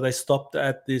bases. So they stopped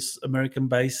at this American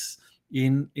base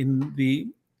in the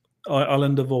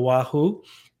island of Oahu,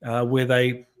 where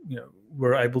they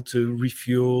were able to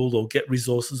refuel or get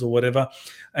resources or whatever.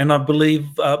 And I believe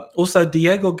also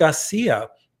Diego Garcia,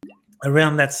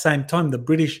 around that same time, the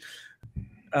British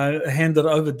handed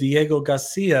over Diego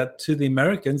Garcia to the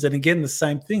Americans. And again, the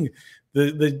same thing.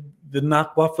 The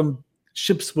Nachtwaffen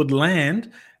ships would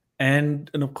land, and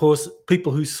of course,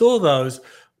 people who saw those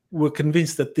were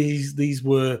convinced that these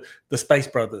were the Space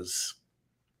Brothers.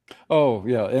 Oh,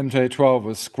 yeah. MJ-12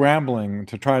 was scrambling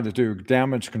to try to do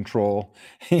damage control.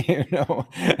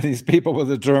 These people with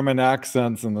the German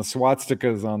accents and the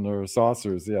swastikas on their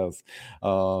saucers. Yes.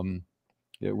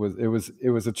 It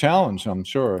was a challenge, I'm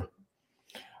sure.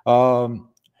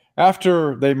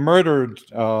 After they murdered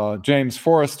James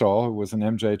Forrestal, who was an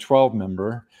MJ-12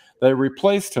 member, they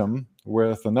replaced him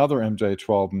with another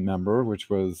MJ-12 member, which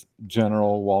was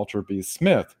General Walter B.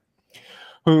 Smith,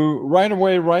 who right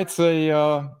away writes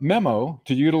a memo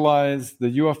to utilize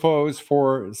the UFOs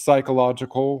for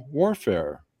psychological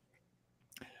warfare.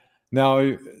 Now,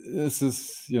 this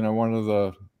is, one of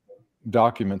the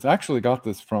documents. I actually got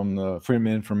this from the Freedom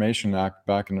of Information Act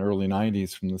back in the early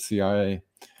 90s from the CIA.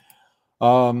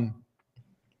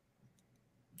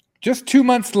 Just 2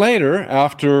 months later,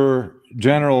 after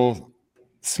General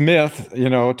Smith,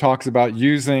 talks about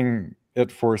using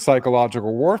it for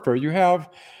psychological warfare, you have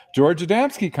George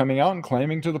Adamski coming out and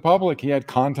claiming to the public he had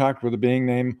contact with a being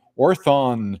named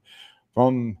Orthon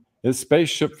from his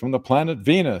spaceship from the planet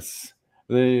Venus.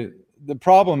 The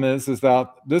problem is that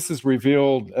this is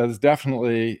revealed as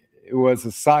definitely it was a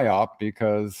psyop,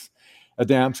 because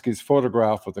Adamski's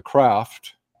photograph of the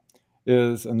craft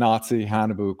is a Nazi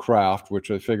Haunebu craft,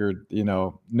 which I figured,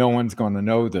 no one's going to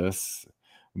know this.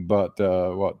 but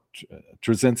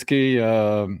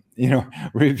Trzynski,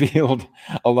 revealed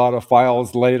a lot of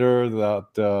files later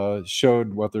that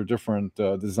showed what their different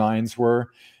designs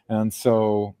were, and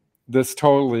so this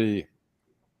totally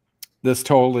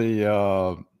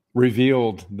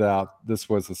revealed that this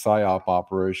was a PSYOP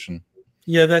operation.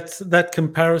 Yeah, that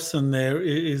comparison there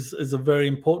is a very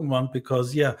important one,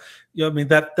 because I mean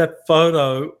that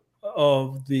photo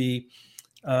of the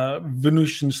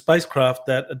Venusian spacecraft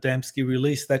that Adamski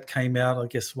released, that came out, I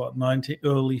guess,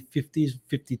 early 50s,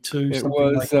 52, It something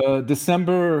was like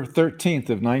December 13th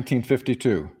of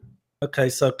 1952. Okay,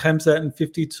 so it comes out in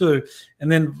 52.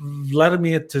 And then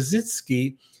Vladimir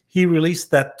Trzynski, he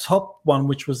released that top one,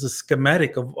 which was a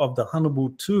schematic of the Hannibal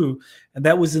 2, and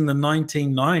that was in the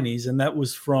 1990s, and that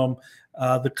was from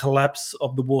the collapse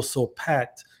of the Warsaw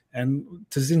Pact. And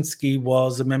Trzynski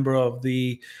was a member of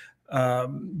the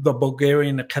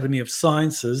Bulgarian Academy of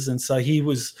Sciences, and so he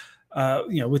was,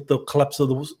 with the collapse of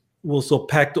the Warsaw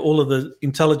Pact, all of the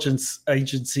intelligence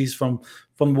agencies from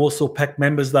Warsaw Pact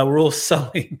members, they were all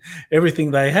selling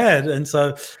everything they had, and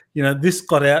so this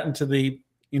got out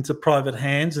into private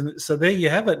hands, and so there you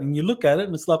have it. And you look at it,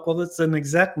 and it's like, well, that's an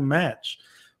exact match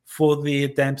for the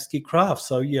Adamski craft.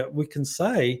 So we can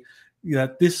say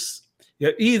this,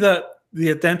 either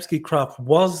the Adamski craft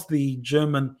was the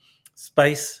German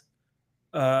space,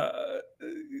 was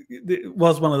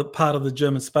one of the part of the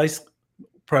German space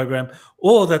program,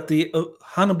 or that the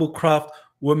Hannibal craft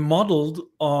were modeled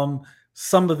on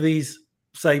some of these,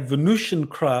 say, Venusian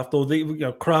craft, or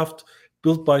the craft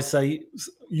built by, say,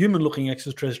 human-looking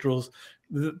extraterrestrials,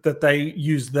 that they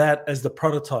use that as the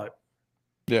prototype.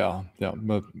 Yeah,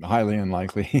 but highly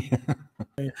unlikely.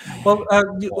 Well,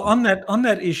 on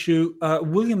that issue,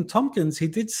 William Tompkins, he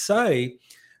did say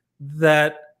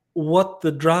that what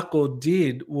the Draco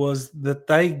did was that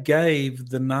they gave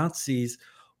the Nazis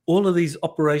all of these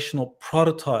operational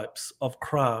prototypes of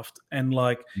craft, and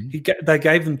they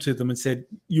gave them to them and said,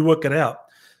 "You work it out."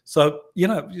 So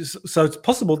so it's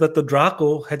possible that the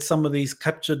Draco had some of these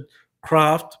captured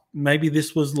craft. Maybe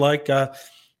this was like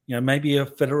maybe a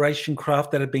Federation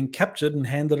craft that had been captured and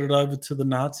handed it over to the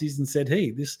Nazis and said,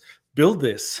 "Hey, build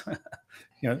this."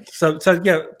 So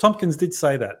Tompkins did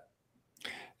say that.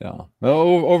 Yeah. Well,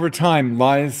 over time,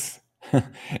 lies.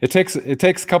 It takes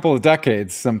a couple of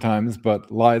decades sometimes,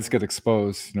 but lies get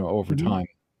exposed, over time.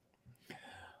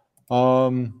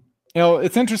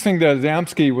 It's interesting that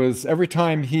Adamski was, every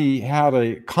time he had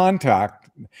a contact,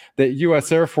 that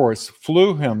U.S. Air Force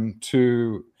flew him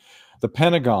to the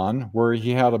Pentagon, where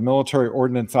he had a military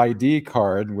ordnance ID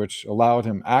card, which allowed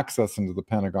him access into the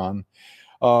Pentagon.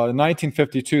 In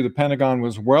 1952, the Pentagon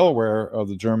was well aware of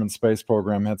the German space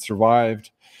program had survived,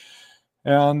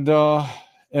 and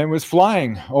was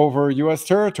flying over U.S.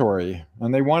 territory,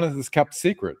 and they wanted this kept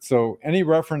secret. So any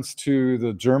reference to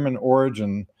the German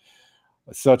origin,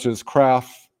 such as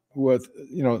craft, was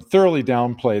thoroughly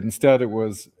downplayed. Instead, it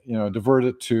was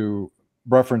diverted to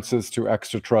references to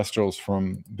extraterrestrials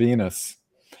from Venus.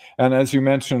 And as you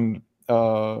mentioned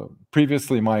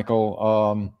previously,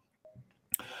 Michael,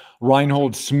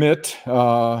 Reinhold Schmidt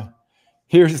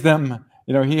hears them.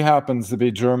 He happens to be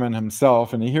German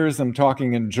himself, and he hears them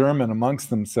talking in German amongst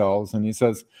themselves, and he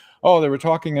says, "Oh, they were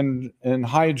talking in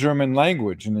High German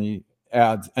language," and he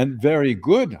adds, "and very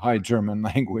good High German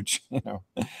language."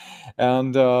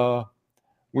 And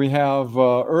we have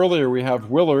earlier we have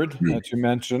Willard that you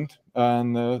mentioned,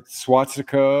 and the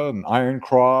swastika and Iron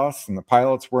Cross, and the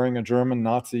pilots wearing a German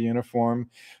Nazi uniform.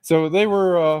 So they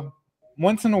were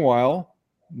once in a while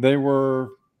they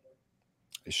were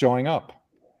showing up.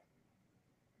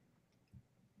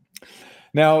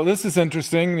 Now, this is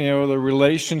interesting, the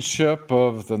relationship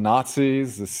of the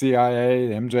Nazis, the CIA,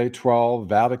 the MJ-12,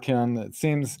 Vatican. It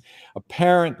seems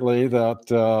apparently that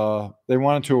they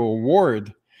wanted to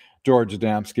award George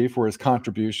Adamski for his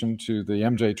contribution to the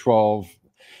MJ-12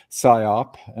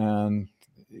 PSYOP and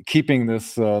keeping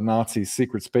this Nazi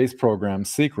secret space program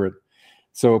secret.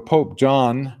 So Pope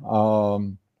John,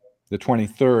 the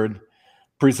 23rd,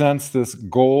 presents this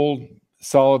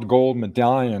solid gold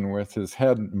medallion with his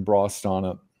head embossed on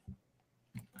it.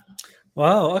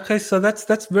 Wow. Okay, so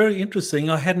that's very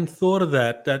interesting. I hadn't thought of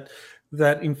that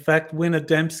in fact, when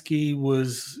Adamski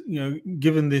was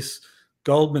given this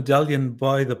gold medallion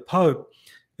by the Pope,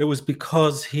 it was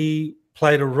because he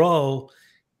played a role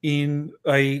in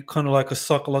a kind of like a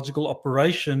psychological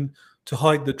operation to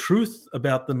hide the truth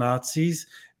about the Nazis,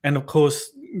 and of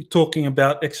course talking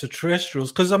about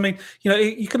extraterrestrials. Because I mean,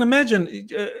 you can imagine.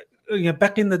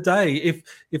 Back in the day,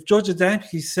 if George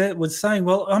Adamski was saying,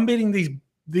 "Well, I'm meeting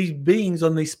these beings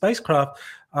on these spacecraft,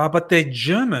 but they're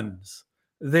Germans,"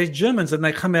 they're Germans and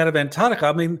they come out of Antarctica.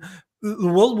 I mean, the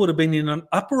world would have been in an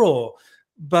uproar.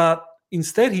 But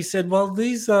instead he said, well,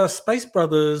 these are space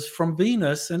brothers from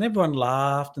Venus, and everyone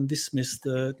laughed and dismissed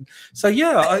it. So,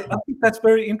 yeah, I think that's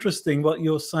very interesting what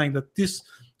you're saying, that this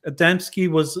Adamski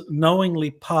was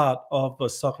knowingly part of a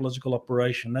psychological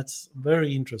operation. That's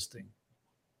very interesting.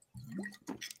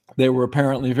 They were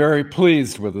apparently very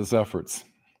pleased with his efforts.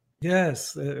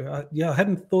 Yes. I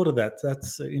hadn't thought of that.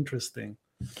 That's interesting.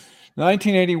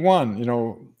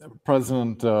 1981,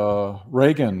 President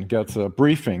Reagan gets a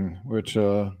briefing, which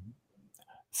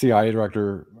CIA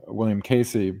Director William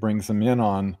Casey brings him in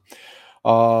on.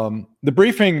 The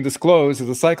briefing disclosed that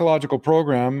the psychological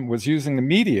program was using the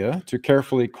media to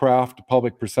carefully craft a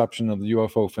public perception of the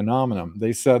UFO phenomenon.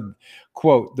 They said,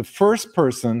 quote, "The first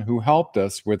person who helped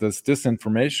us with this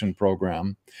disinformation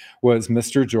program was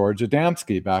Mr. George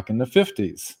Adamski back in the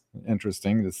 50s.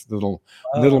 Interesting, this little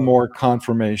more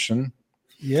confirmation.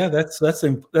 Yeah,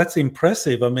 that's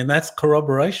impressive. I mean, that's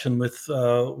corroboration with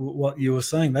what you were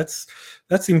saying. That's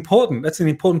important. That's an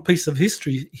important piece of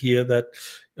history here, that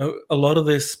a lot of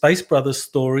the Space Brothers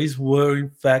stories were in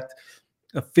fact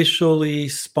officially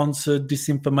sponsored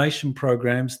disinformation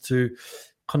programs to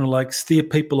kind of like steer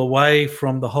people away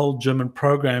from the whole German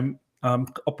program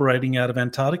operating out of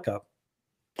Antarctica.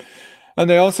 And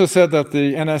they also said that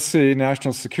the NSC,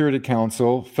 National Security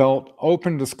Council, felt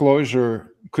open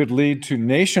disclosure could lead to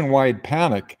nationwide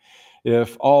panic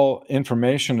if all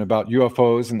information about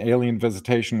UFOs and alien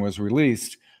visitation was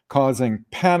released, causing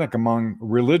panic among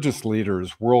religious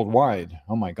leaders worldwide.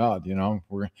 Oh my God,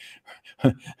 we're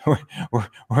going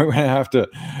to have to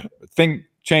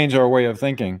change our way of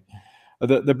thinking.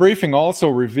 The briefing also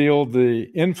revealed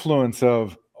the influence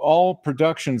of all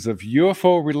productions of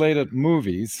UFO-related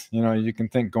movies. You can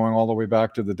think going all the way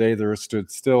back to The Day the Earth Stood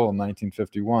Still in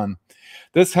 1951.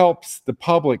 This helps the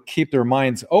public keep their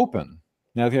minds open.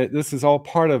 Now, this is all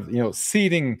part of,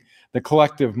 seeding the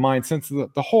collective mind, since the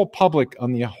whole public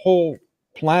on the whole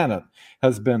planet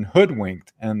has been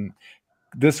hoodwinked and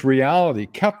this reality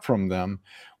kept from them.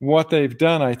 What they've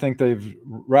done, I think they've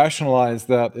rationalized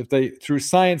that if through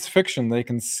science fiction, they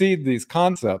can seed these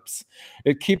concepts,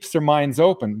 it keeps their minds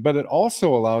open, but it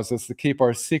also allows us to keep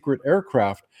our secret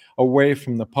aircraft away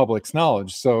from the public's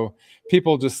knowledge. So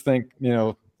people just think,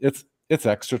 it's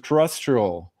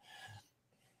extraterrestrial.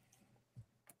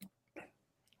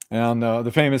 And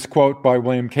the famous quote by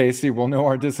William Casey, "We'll know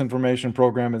our disinformation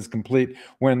program is complete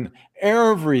when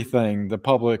everything the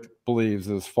public believes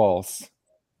is false."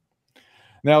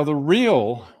 Now, the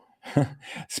real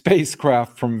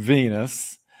spacecraft from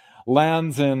Venus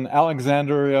lands in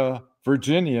Alexandria,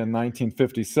 Virginia in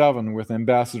 1957 with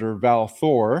Ambassador Val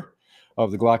Thor of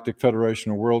the Galactic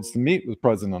Federation of Worlds to meet with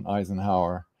President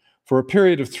Eisenhower. For a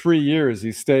period of 3 years,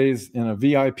 he stays in a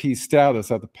VIP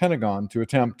status at the Pentagon to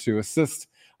attempt to assist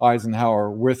Eisenhower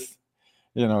with,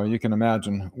 you can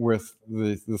imagine, with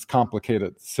this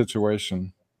complicated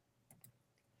situation.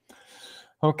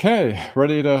 Okay,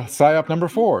 ready to Psyop number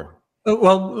 4.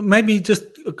 Well, maybe just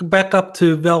back up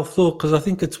to Val Thor, because I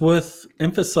think it's worth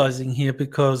emphasizing here,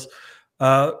 because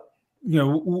when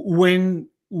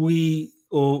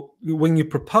you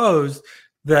proposed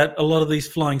that a lot of these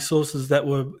flying saucers that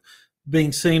were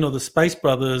being seen, or the Space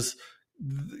Brothers,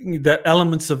 that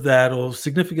elements of that, or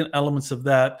significant elements of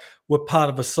that, were part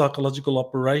of a psychological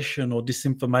operation or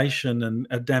disinformation, and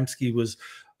Adamski was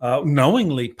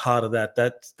knowingly part of that.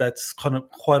 That's kind of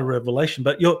quite a revelation.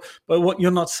 But what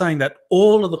you're not saying, that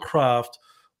all of the craft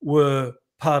were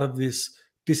part of this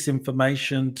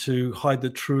disinformation to hide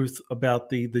the truth about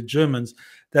the Germans.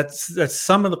 That's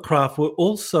some of the craft were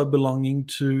also belonging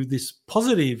to this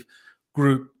positive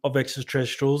group of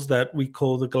extraterrestrials that we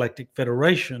call the Galactic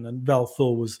Federation, and Val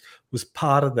Thor was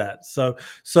part of that. So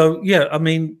yeah, I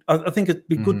mean, I think it'd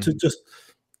be good to just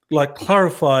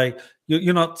clarify.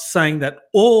 You're not saying that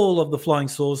all of the flying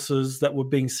saucers that were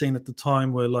being seen at the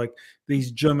time were like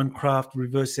these German craft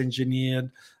reverse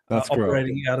engineered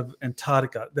operating out of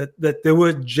Antarctica. That there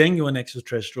were genuine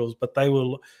extraterrestrials, but they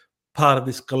were part of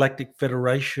this Galactic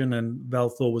Federation, and Val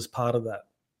Thor was part of that.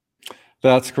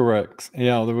 That's correct.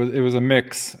 Yeah, it was a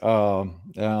mix,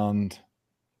 and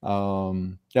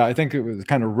I think it was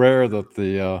kind of rare that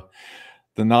the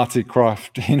Nazi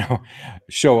craft,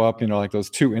 show up, like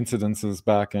those 2 incidences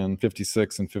back in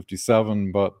 56 and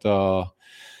 57. But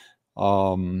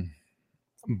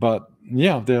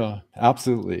yeah,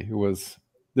 absolutely.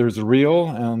 There's a real,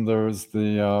 and there's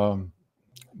the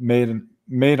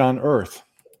made on Earth.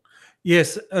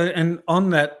 Yes, and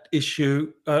on that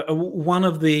issue, one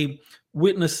of the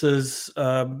witnesses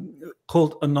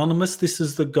called Anonymous. This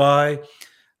is the guy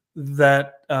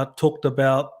that talked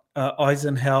about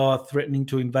Eisenhower threatening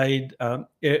to invade the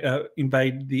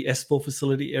S4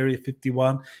 facility, Area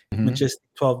 51, Majestic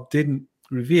 12 didn't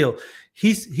reveal.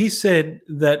 He said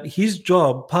that his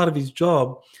job, part of his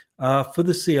job for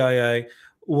the CIA,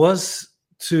 was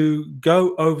to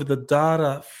go over the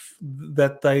data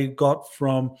that they got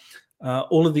from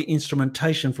all of the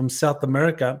instrumentation from South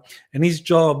America, and his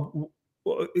job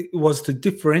was to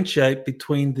differentiate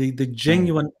between the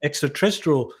genuine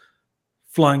extraterrestrial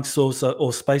flying saucer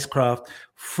or spacecraft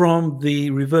from the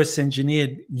reverse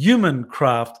engineered human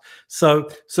craft. So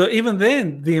even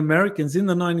then, the Americans in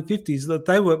the 1950s, that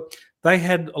they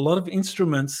had a lot of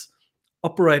instruments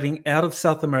operating out of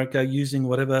South America using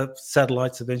whatever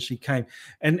satellites eventually came,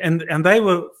 and they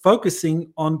were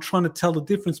focusing on trying to tell the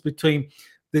difference between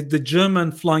the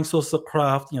German flying saucer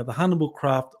craft, the Hannibal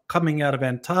craft coming out of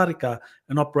Antarctica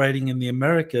and operating in the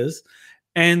Americas,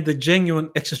 and the genuine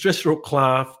extraterrestrial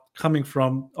craft coming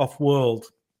from off-world.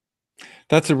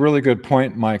 That's a really good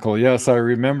point, Michael. Yes, I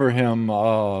remember him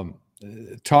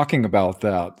talking about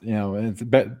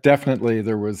that. Definitely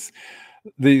there was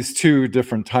these two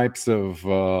different types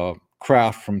of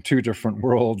craft from two different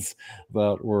worlds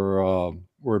that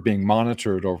were being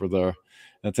monitored over there.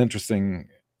 That's interesting,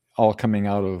 all coming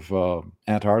out of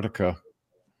Antarctica.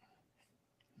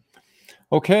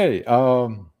 Okay.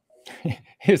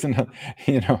 Here's another,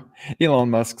 Elon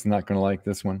Musk's not going to like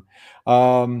this one.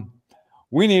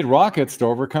 We need rockets to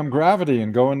overcome gravity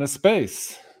and go into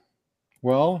space.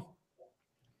 Well,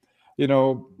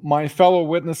 my fellow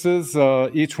witnesses,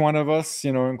 each one of us,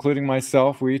 including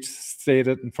myself, we each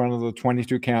stated in front of the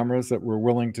 22 cameras that we're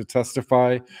willing to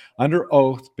testify under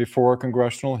oath before a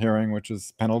congressional hearing, which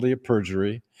is penalty of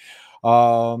perjury.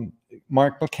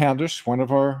 Mark McCandish, one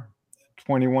of our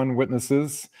 21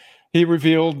 witnesses, he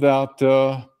revealed that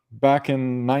back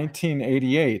in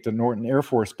 1988 at Norton Air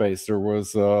Force Base, there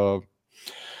was a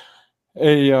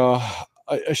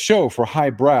show for high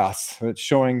brass that's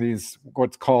showing these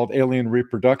what's called alien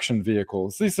reproduction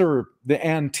vehicles. These are the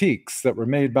antiques that were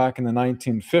made back in the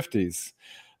 1950s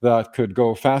that could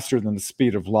go faster than the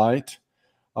speed of light.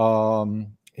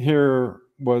 Here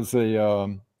was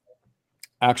a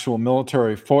actual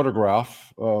military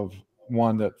photograph of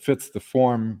one that fits the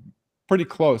form pretty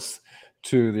close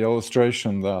to the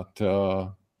illustration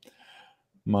that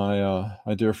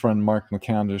my dear friend Mark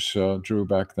McCandish drew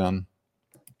back then.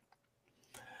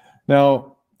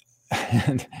 Now,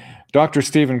 Dr.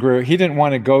 Stephen Greer, he didn't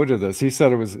want to go to this. He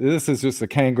said this is just a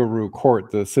kangaroo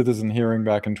court, the citizen hearing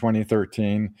back in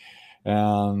 2013.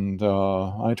 And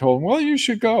I told him, well, you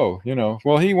should go,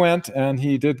 Well, he went and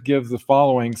he did give the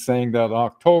following, saying that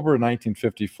October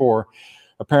 1954,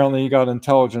 apparently he got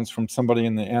intelligence from somebody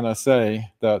in the NSA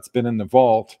that's been in the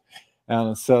vault, and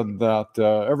it said that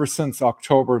ever since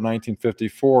October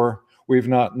 1954, we've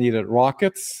not needed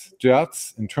rockets,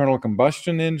 jets, internal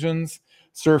combustion engines,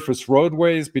 surface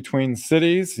roadways between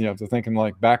cities. You have to think in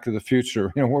like Back to the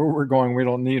Future, where we're going, we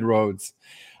don't need roads.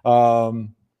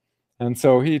 And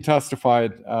so he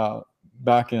testified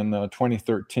back in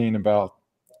 2013 about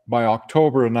by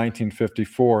October of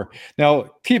 1954. Now,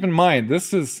 keep in mind,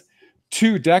 this is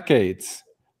 2 decades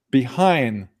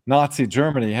behind Nazi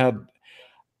Germany had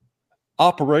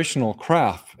operational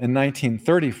craft in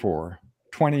 1934,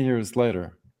 20 years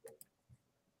later.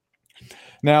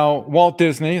 Now, Walt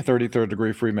Disney, 33rd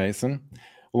degree Freemason,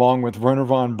 along with Werner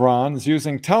von Braun, is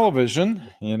using television,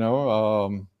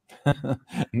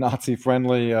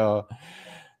 Nazi-friendly,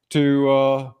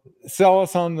 to sell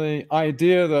us on the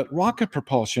idea that rocket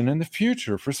propulsion in the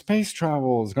future for space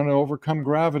travel is going to overcome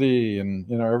gravity,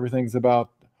 and everything's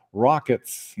about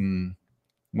rockets, and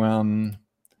when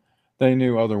they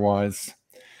knew otherwise.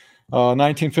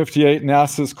 1958,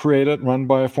 NASA's created, run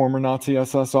by a former Nazi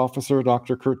SS officer,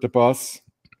 Dr. Kurt de Buss.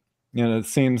 And it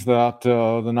seems that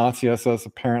the Nazi SS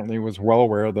apparently was well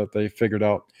aware that they figured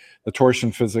out the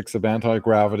torsion physics of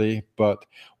anti-gravity, but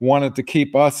wanted to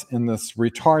keep us in this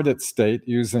retarded state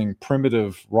using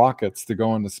primitive rockets to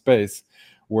go into space,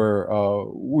 where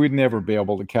we'd never be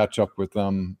able to catch up with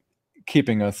them,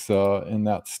 keeping us in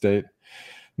that state.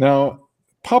 Now,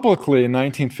 publicly in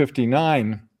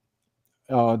 1959,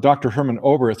 Dr. Hermann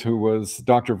Oberth, who was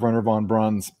Dr. Werner von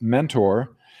Braun's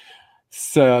mentor,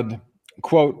 said,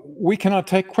 quote, "We cannot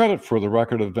take credit for the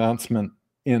record advancement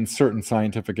in certain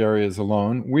scientific areas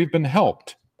alone. We've been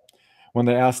helped." When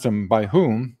they asked him by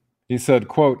whom, he said,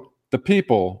 quote, "The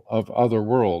people of other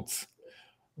worlds."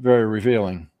 Very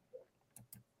revealing.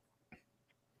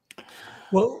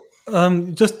 Well,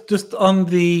 just on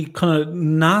the kind of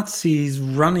Nazis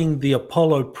running the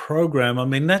Apollo program, I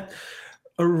mean, that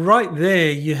right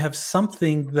there, you have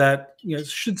something that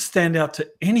should stand out to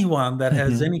anyone that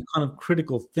has any kind of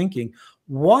critical thinking.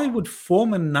 Why would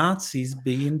former Nazis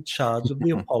be in charge of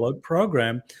the Apollo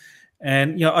program?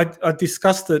 And I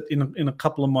discussed it in a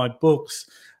couple of my books,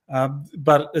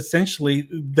 but essentially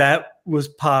that was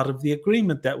part of the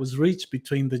agreement that was reached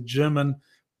between the German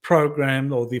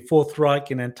program, or the Fourth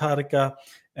Reich in Antarctica,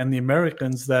 and the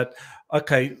Americans, that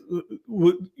okay,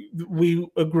 we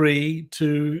agree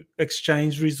to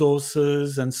exchange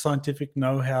resources and scientific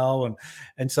know-how,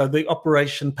 and so the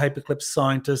Operation Paperclip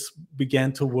scientists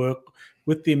began to work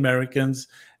with the Americans,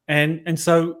 and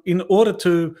so in order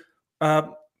to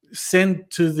send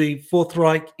to the Fourth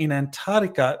Reich in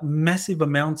Antarctica massive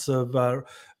amounts of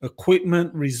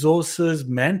equipment, resources,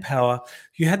 manpower,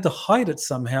 you had to hide it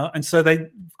somehow, and so they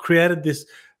created this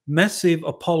massive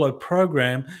Apollo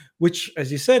program, which,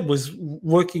 as you said, was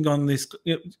working on this,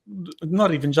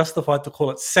 not even justified to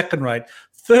call it second-rate,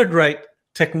 third-rate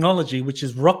technology, which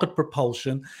is rocket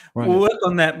propulsion. Right. Work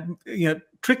on that,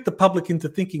 trick the public into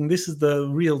thinking this is the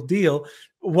real deal,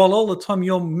 while all the time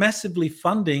you're massively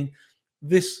funding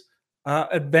this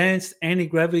advanced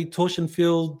anti-gravity torsion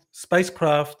field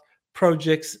spacecraft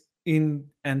projects in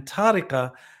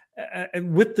Antarctica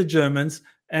with the Germans.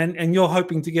 And you're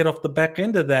hoping to get off the back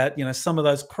end of that, some of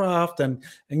those craft, and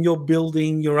you're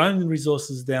building your own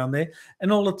resources down there.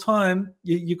 And all the time,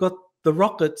 you got the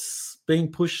rockets being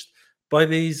pushed by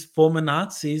these former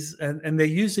Nazis, and they're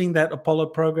using that Apollo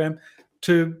program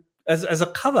as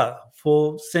a cover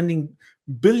for sending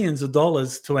billions of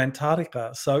dollars to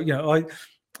Antarctica. So,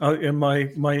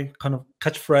 my kind of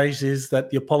catchphrase is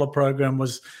that the Apollo program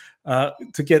was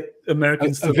to get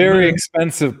Americans a very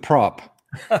expensive prop.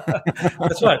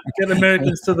 That's right. Get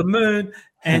Americans to the moon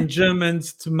and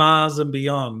Germans to Mars and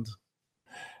beyond.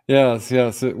 Yes,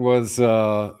 it was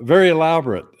very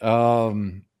elaborate,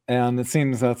 and it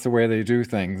seems that's the way they do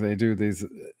things. They do these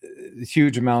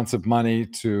huge amounts of money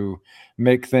to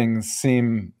make things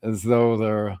seem as though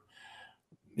they're,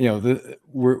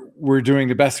 we're doing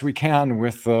the best we can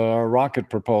with rocket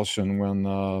propulsion, when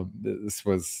this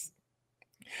was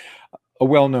a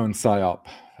well-known psyop.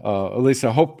 At least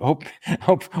I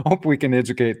hope we can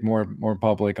educate more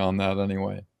public on that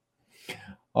anyway.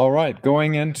 All right,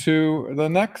 going into the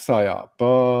next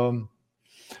psyop,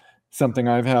 something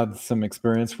I've had some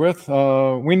experience with.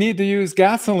 We need to use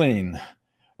gasoline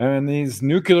and these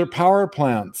nuclear power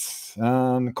plants,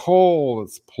 and coal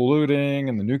is polluting,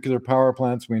 and the nuclear power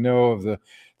plants, we know of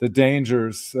the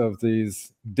dangers of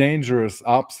these dangerous,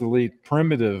 obsolete,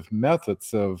 primitive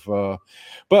methods of,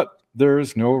 but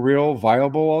there's no real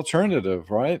viable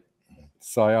alternative, right?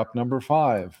 PSYOP number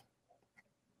 5.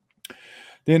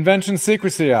 The Invention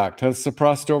Secrecy Act has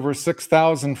suppressed over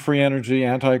 6,000 free energy,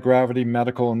 anti-gravity,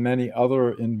 medical, and many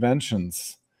other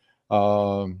inventions. It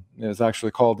was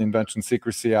actually called the Invention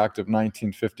Secrecy Act of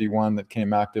 1951 that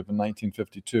came active in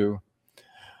 1952.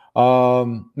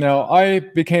 Now, I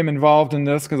became involved in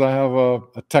this because I have a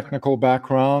technical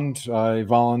background. I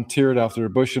volunteered after the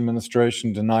Bush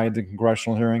administration denied the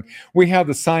congressional hearing. We had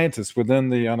the scientists within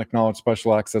the unacknowledged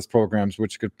special access programs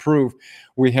which could prove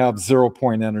we have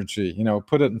zero-point energy.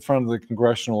 Put it in front of the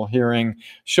congressional hearing,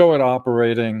 show it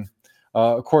operating.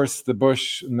 Of course, the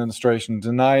Bush administration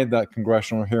denied that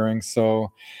congressional hearing,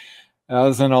 so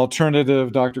as an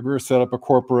alternative, Dr. Greer set up a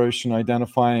corporation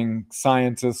identifying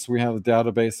scientists. We have a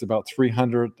database about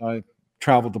 300. I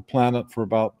traveled the planet for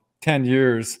about 10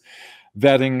 years,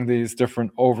 vetting these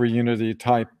different over-unity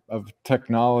type of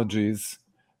technologies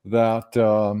that,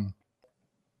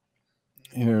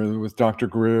 with Dr.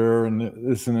 Greer, and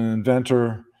is an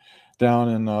inventor down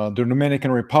in the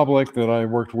Dominican Republic that I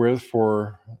worked with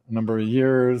for a number of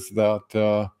years, that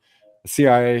the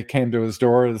CIA came to his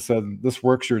door and said, "This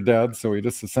works, you're dead." So he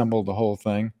disassembled the whole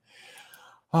thing.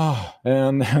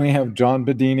 And then we have John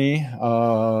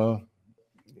Bedini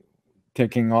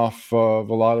taking off of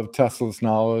a lot of Tesla's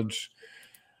knowledge.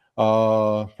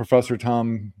 Professor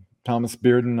Thomas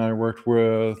Bearden I worked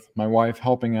with, my wife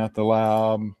helping at the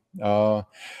lab.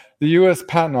 The U.S.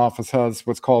 Patent Office has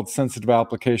what's called Sensitive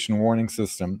Application Warning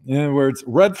System. In other words,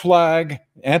 red flag,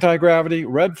 anti-gravity,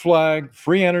 red flag,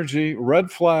 free energy, red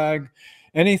flag,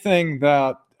 anything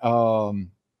that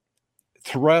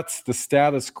threats the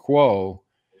status quo,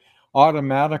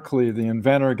 automatically the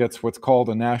inventor gets what's called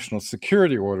a national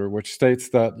security order, which states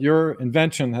that your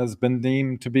invention has been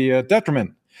deemed to be a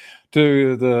detriment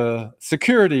to the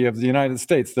security of the United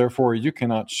States. Therefore, you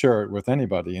cannot share it with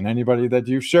anybody. And anybody that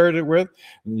you've shared it with,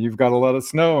 you've got to let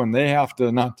us know, and they have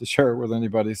to not to share it with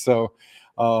anybody. So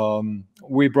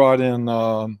we brought in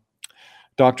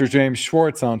Dr. James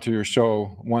Schwartz onto your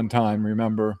show one time,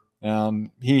 remember? And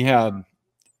he had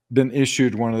been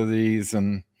issued one of these,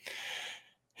 and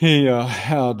he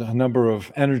had a number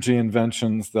of energy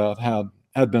inventions that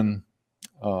had been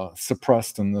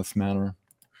suppressed in this manner.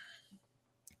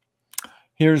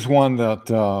 Here's one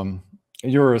that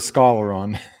you're a scholar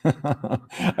on.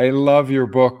 I love your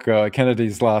book,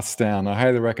 Kennedy's Last Stand. I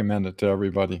highly recommend it to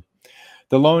everybody.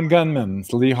 The Lone Gunman,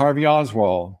 Lee Harvey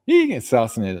Oswald. He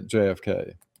assassinated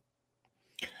JFK.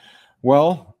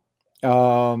 Well,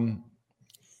 the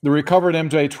recovered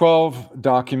MJ-12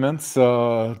 documents,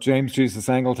 James Jesus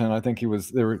Angleton, I think it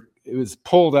was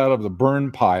pulled out of the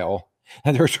burn pile,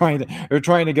 and they're trying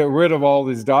to get rid of all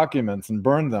these documents and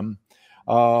burn them.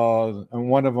 And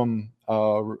one of them,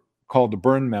 called the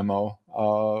Burn Memo,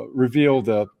 revealed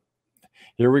that,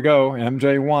 here we go,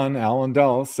 MJ1, Allen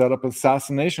Dulles, set up an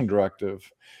assassination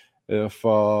directive if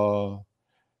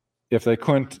they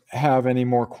couldn't have any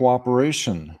more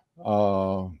cooperation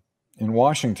in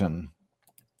Washington.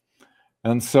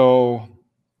 And so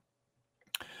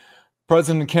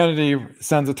President Kennedy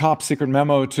sends a top secret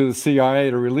memo to the CIA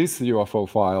to release the UFO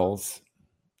files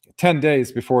 10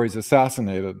 days before he's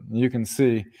assassinated. You can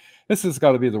see this has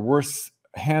got to be the worst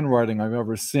handwriting I've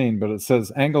ever seen, but it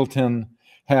says Angleton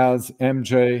has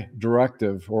MJ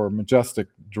directive or majestic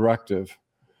directive.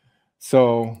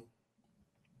 So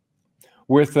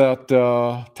with that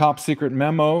top secret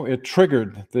memo, it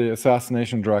triggered the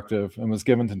assassination directive and was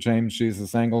given to James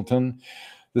Jesus Angleton,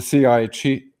 the CIA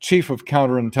chief of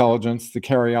counterintelligence, to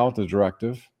carry out the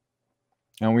directive.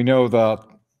 And we know that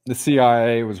the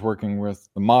CIA was working with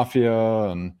the mafia,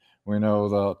 and we know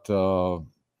that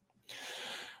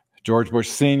George Bush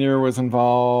Sr. was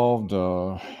involved,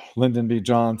 Lyndon B.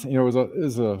 Johnson. It was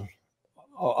a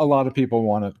lot of people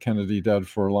wanted Kennedy dead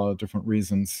for a lot of different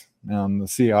reasons. And the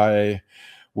CIA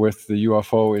with the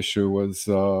UFO issue was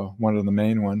one of the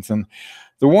main ones. And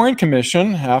the Warren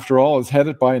Commission, after all, is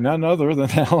headed by none other than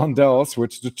Allen Dulles,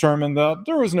 which determined that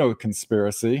there was no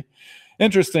conspiracy.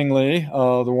 Interestingly,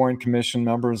 the Warren Commission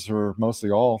members are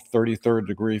mostly all 33rd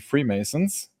degree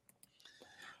Freemasons.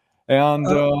 And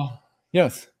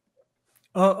yes.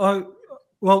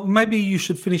 Well, maybe you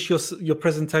should finish your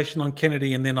presentation on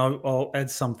Kennedy, and then I'll add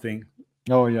something.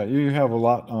 Oh, yeah, you have a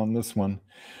lot on this one.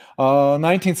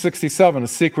 1967, a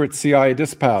secret CIA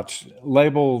dispatch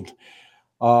labeled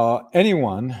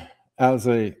anyone as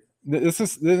and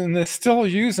they're still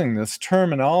using this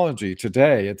terminology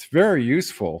today. It's very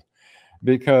useful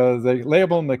because they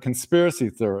label them the conspiracy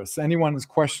theorists. Anyone who's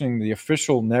questioning the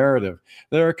official narrative,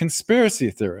 they're conspiracy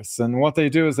theorists. And what they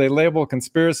do is they label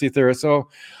conspiracy theorists.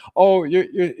 Oh,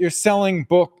 you're selling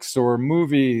books or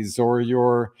movies, or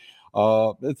you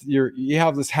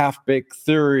have this half-baked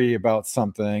theory about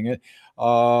something.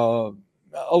 A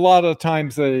lot of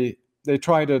times they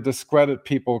try to discredit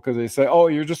people because they say, oh,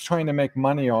 you're just trying to make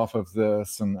money off of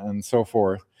this, and so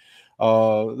forth.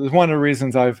 One of the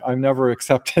reasons I've never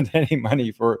accepted any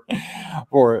money for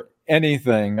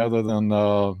anything other than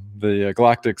the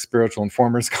Galactic Spiritual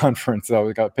Informers Conference.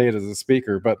 I got paid as a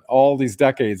speaker, but all these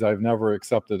decades I've never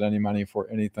accepted any money for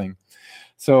anything.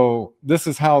 So this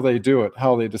is how they do it,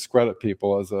 how they discredit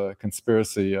people as a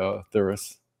conspiracy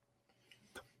theorist.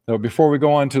 So before we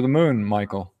go on to the moon,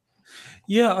 Michael.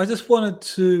 Yeah, I just wanted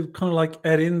to kind of like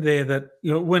add in there that,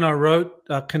 when I wrote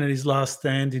Kennedy's Last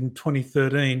Stand in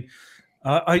 2013,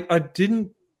 I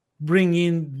didn't bring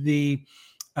in the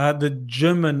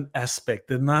German aspect,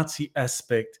 the Nazi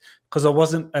aspect, because I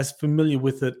wasn't as familiar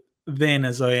with it then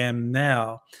as I am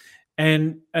now.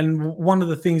 And one of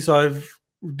the things I've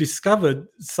discovered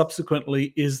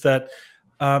subsequently is that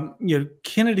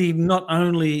Kennedy not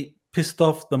only pissed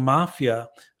off the mafia,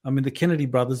 the Kennedy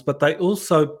brothers, but they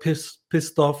also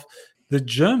pissed off the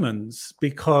Germans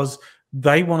because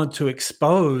they wanted to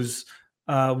expose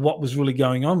what was really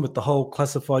going on with the whole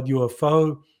classified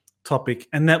UFO topic.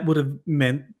 And that would have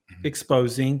meant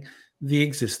exposing the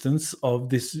existence of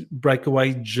this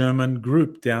breakaway German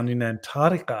group down in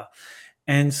Antarctica.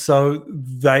 And so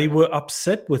they were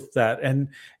upset with that. And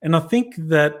I think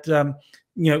that,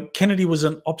 Kennedy was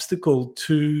an obstacle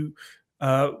to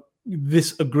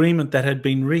this agreement that had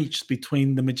been reached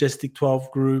between the Majestic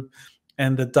 12 group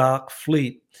and the Dark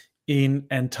Fleet in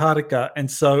Antarctica.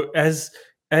 And so as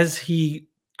he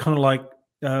kind of like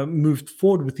moved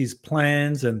forward with his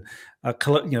plans and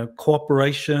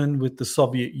cooperation with the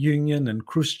Soviet Union and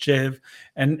Khrushchev,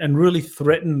 and really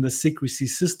threatened the secrecy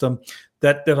system,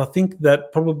 that I think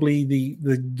that probably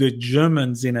the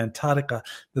Germans in Antarctica,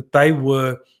 that they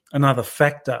were another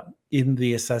factor in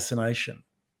the assassination.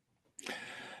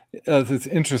 It's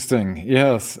interesting.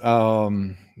 Yes.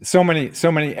 So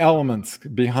many elements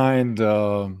behind,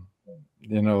 that,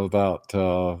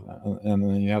 and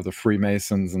then you have the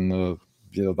Freemasons and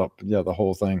the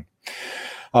whole thing.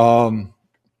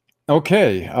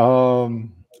 Okay,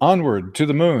 onward to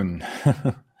the moon.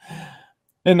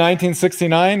 In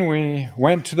 1969, we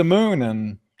went to the moon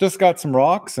and just got some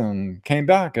rocks and came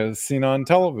back as seen on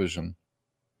television.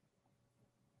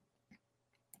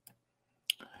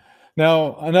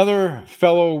 Now, another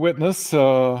fellow witness,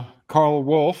 Carl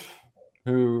Wolf,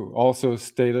 who also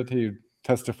stated he'd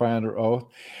testify under oath,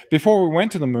 before we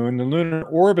went to the moon, the lunar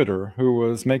orbiter, who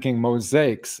was making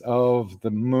mosaics of the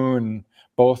moon,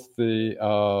 both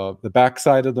the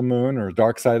backside of the moon, or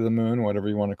dark side of the moon, whatever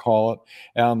you want to call it,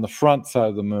 and the front side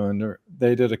of the moon,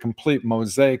 they did a complete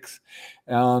mosaics.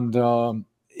 And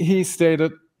he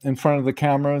stated in front of the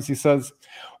cameras, he says,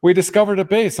 "We discovered a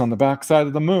base on the backside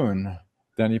of the moon."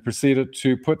 Then he proceeded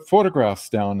to put photographs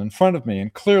down in front of me,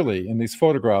 and clearly in these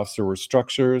photographs there were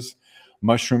structures,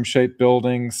 mushroom-shaped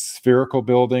buildings, spherical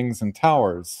buildings, and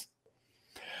towers.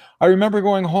 I remember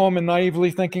going home and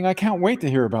naively thinking, I can't wait to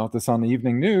hear about this on the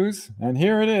evening news. And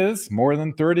here it is, more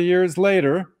than 30 years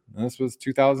later. This was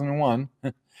 2001.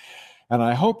 And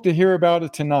I hope to hear about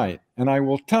it tonight. And I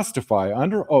will testify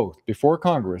under oath before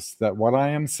Congress that what I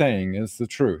am saying is the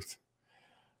truth.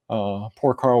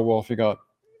 Poor Carl Wolf, he got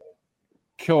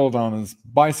killed on his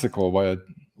bicycle by a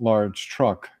large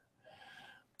truck.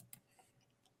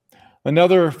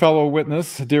 Another fellow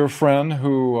witness, a dear friend,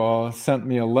 who sent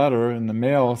me a letter in the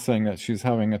mail saying that she's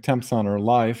having attempts on her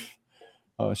life.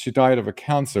 She died of a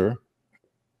cancer.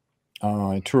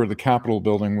 I toured the Capitol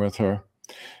building with her.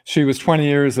 She was 20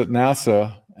 years at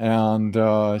NASA, and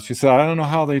she said, I don't know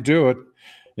how they do it.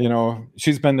 You know,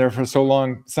 she's been there for so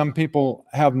long. Some people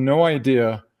have no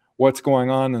idea what's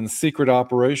going on in the secret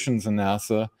operations in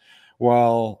NASA,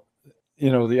 while,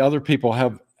 you know, the other people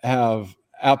have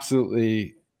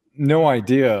absolutely no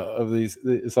idea of these.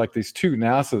 It's like these two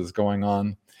NASAs going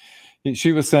on.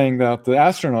 She was saying that the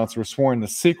astronauts were sworn to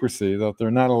secrecy, that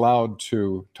they're not allowed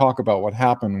to talk about what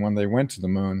happened when they went to the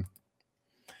moon.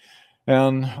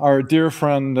 And our dear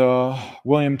friend,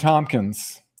 William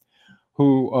Tompkins,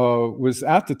 who was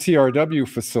at the TRW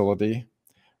facility,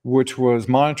 which was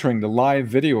monitoring the live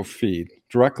video feed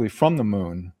directly from the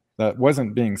moon that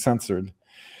wasn't being censored.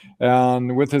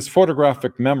 And with his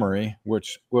photographic memory,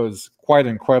 which was quite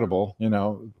incredible, you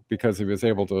know, because he was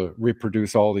able to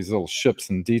reproduce all these little ships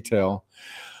in detail,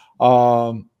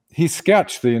 he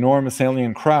sketched the enormous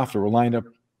alien craft that were lined up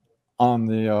on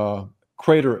the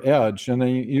crater edge. And then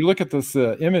you look at this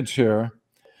image here.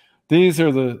 These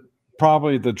are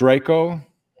probably the Draco,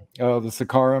 the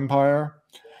Sakar Empire.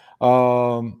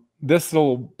 This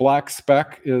little black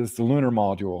speck is the lunar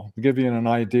module, to give you an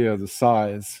idea of the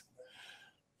size.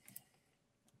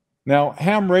 Now,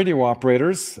 ham radio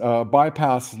operators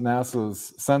bypass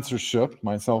NASA's censorship,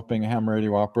 myself being a ham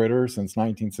radio operator since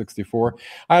 1964.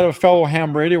 I had a fellow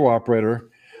ham radio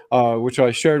operator, which I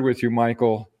shared with you,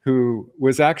 Michael, who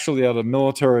was actually at a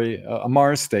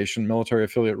Mars station, military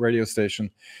affiliate radio station,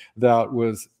 that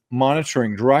was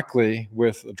monitoring directly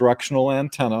with a directional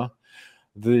antenna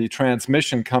the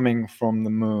transmission coming from the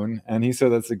moon. And he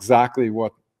said that's exactly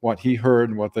what he heard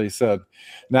and what they said.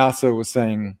 NASA was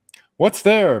saying, "What's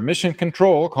there? Mission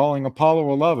Control calling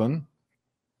Apollo 11.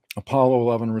 Apollo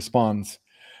 11 responds,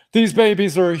 "These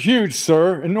babies are huge,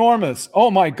 sir, enormous.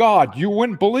 Oh my God, you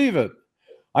wouldn't believe it.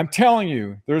 I'm telling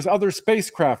you, there's other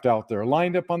spacecraft out there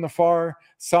lined up on the far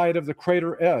side of the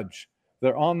crater edge.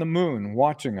 They're on the moon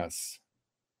watching us."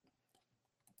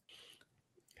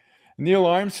 Neil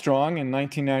Armstrong in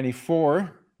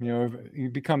 1994, you know, he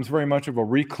becomes very much of a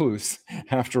recluse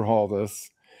after all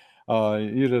this.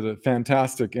 You did a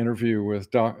fantastic interview with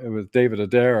David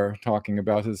Adair, talking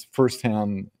about his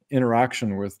firsthand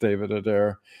interaction with David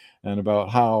Adair and about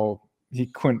how he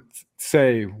couldn't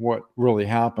say what really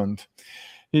happened.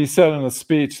 He said in a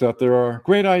speech that there are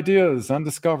great ideas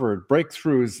undiscovered,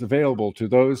 breakthroughs available to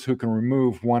those who can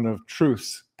remove one of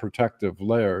truth's protective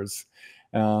layers.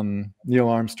 And Neil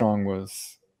Armstrong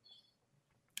was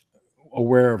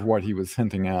aware of what he was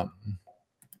hinting at.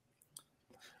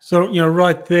 So, you know,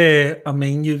 right there, I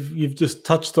mean, you've just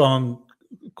touched on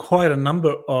quite a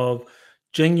number of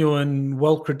genuine,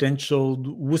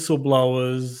 well-credentialed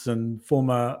whistleblowers and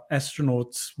former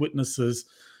astronauts, witnesses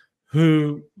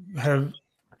who have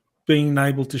been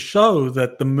able to show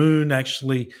that the moon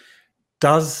actually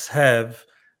does have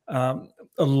a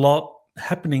lot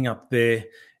happening up there.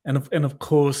 And of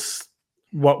course,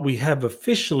 what we have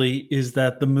officially is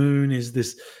that the moon is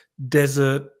this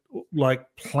desert-like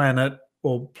planet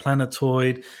or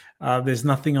planetoid. There's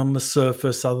nothing on the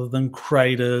surface other than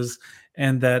craters,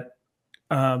 and that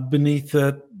beneath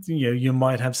it, you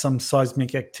might have some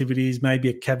seismic activities, maybe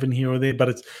a cavern here or there,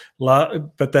 but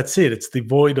but that's it. It's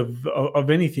devoid of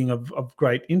anything of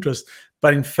great interest.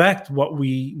 But in fact, what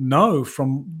we know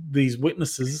from these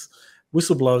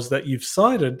whistleblowers that you've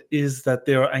cited, is that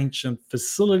there are ancient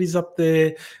facilities up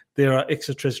there. There are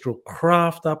extraterrestrial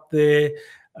craft up there.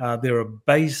 There are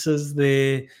bases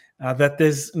there. That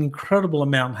there's an incredible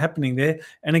amount happening there.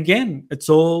 And again, it's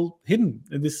all hidden.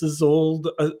 This is all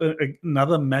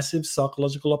another massive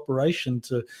psychological operation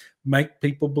to make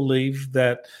people believe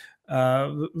that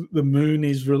the moon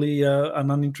is really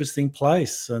an uninteresting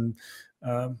place. And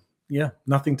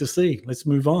nothing to see. Let's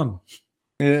move on.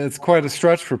 It's quite a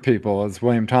stretch for people, as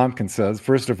William Tompkins says.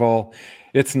 First of all,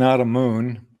 it's not a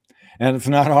moon, and it's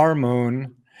not our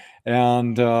moon,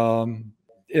 and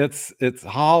it's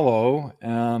hollow,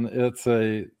 and it's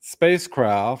a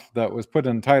spacecraft that was put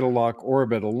in tidal lock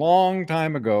orbit a long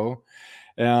time ago,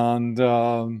 and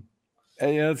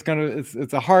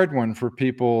it's a hard one for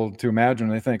people to imagine.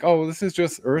 They think, oh, this is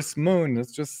just Earth's moon.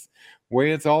 It's just the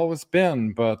way it's always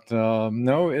been. But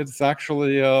no, it's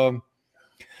actually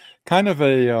kind of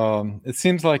it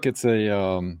seems like it's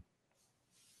a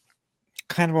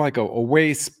kind of like a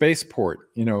way spaceport,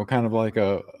 kind of like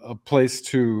a place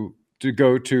to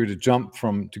go to jump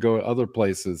from, to go to other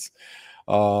places.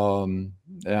 And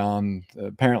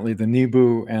apparently the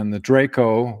Nibu and the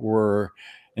Draco were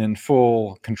in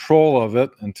full control of it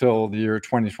until the year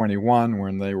 2021,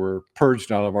 when they were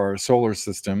purged out of our solar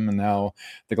system. And now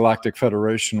the Galactic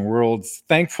Federation Worlds,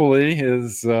 thankfully,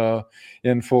 is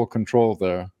in full control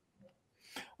there.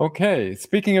 Okay,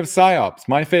 speaking of Psyops,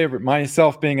 my favorite,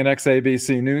 myself being an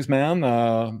ex-ABC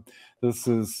newsman, this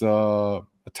is a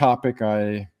topic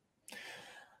I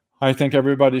think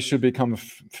everybody should become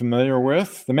familiar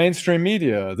with. The mainstream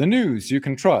media, the news you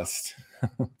can trust.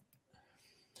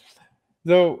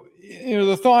 Though,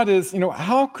 the thought is,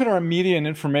 how could our media and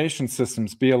information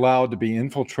systems be allowed to be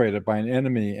infiltrated by an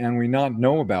enemy and we not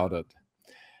know about it?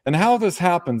 And how this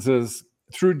happens is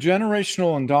through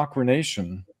generational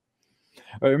indoctrination.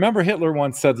 I remember Hitler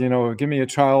once said, give me a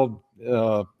child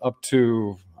up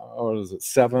to,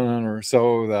 7 or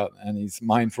so, and he's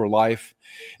mine for life.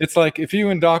 It's like if you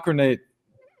indoctrinate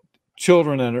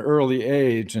children at an early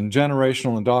age and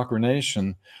generational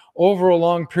indoctrination, over a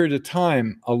long period of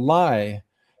time, a lie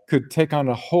could take on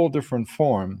a whole different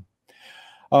form.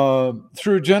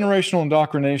 Through generational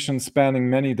indoctrination spanning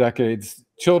many decades,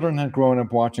 children had grown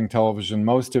up watching television.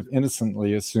 Most have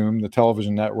innocently assumed the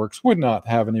television networks would not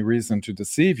have any reason to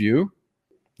deceive you,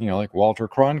 like Walter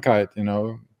Cronkite,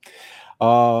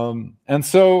 and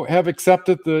so have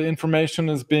accepted the information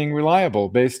as being reliable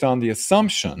based on the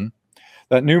assumption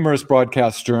that numerous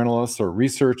broadcast journalists are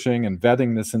researching and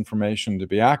vetting this information to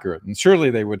be accurate. And surely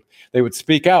they would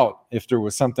speak out if there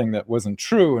was something that wasn't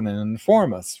true and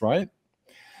inform us, right?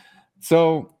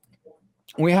 So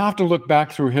we have to look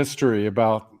back through history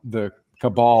about the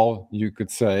cabal, you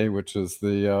could say, which is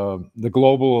the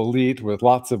global elite with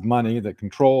lots of money that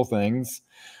control things,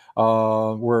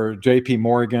 where J.P.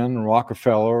 Morgan,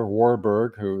 Rockefeller,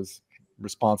 Warburg, who's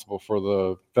responsible for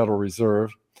the Federal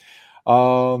Reserve,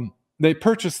 they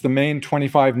purchased the main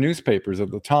 25 newspapers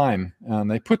at the time, and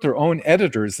they put their own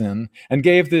editors in and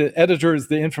gave the editors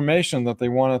the information that they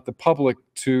wanted the public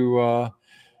to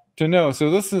know.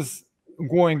 So this is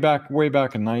going way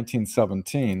back in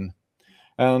 1917.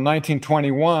 And in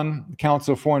 1921, the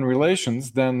Council of Foreign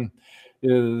Relations then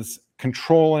is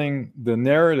controlling the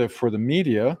narrative for the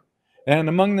media. And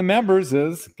among the members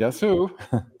is, guess who?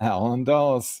 Allen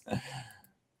Dulles.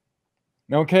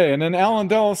 Okay, and then Allen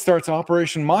Dulles starts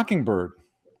Operation Mockingbird,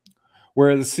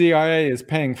 where the CIA is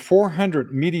paying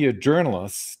 400 media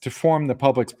journalists to form the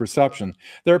public's perception.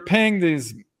 They're giving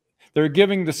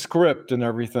the script and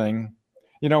everything.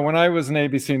 When I was an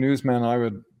ABC newsman, I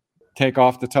would take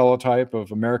off the teletype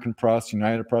of American Press,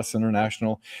 United Press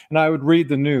International, and I would read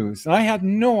the news. And I had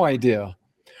no idea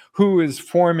who is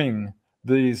forming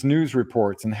these news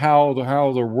reports and how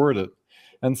they're worded.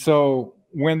 And so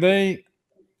when they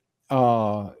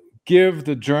give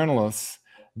the journalists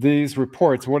these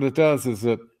reports, what it does is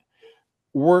it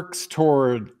works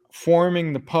toward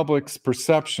forming the public's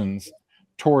perceptions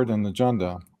toward an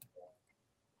agenda.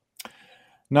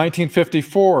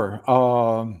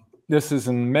 1954, this is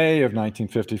in May of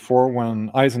 1954,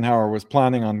 when Eisenhower was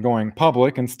planning on going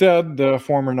public. Instead, the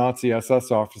former Nazi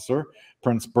SS officer,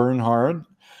 Prince Bernhard,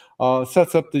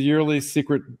 sets up the yearly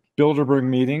secret Bilderberg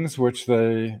meetings, which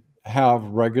they have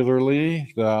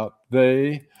regularly, that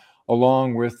they,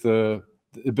 along with the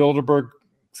Bilderberg,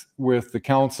 with the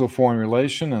Council of Foreign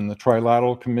Relations and the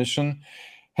Trilateral Commission,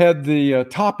 had the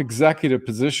top executive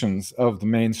positions of the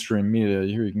mainstream media.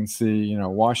 Here you can see,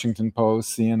 Washington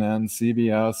Post, CNN,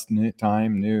 CBS,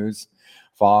 Time News,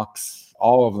 Fox,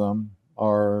 all of them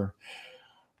are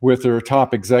with their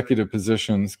top executive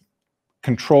positions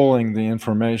controlling the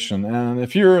information. And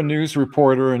if you're a news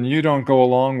reporter and you don't go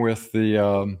along with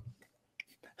the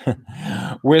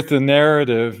with the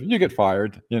narrative, you get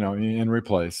fired, and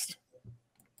replaced.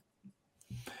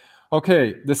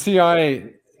 Okay, the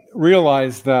CIA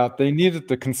realized that they needed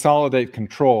to consolidate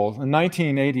control. In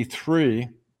 1983,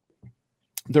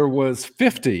 there was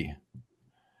 50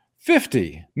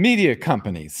 media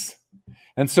companies.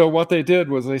 And so what they did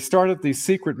was they started these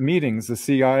secret meetings, the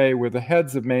CIA, with the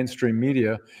heads of mainstream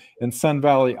media in Sun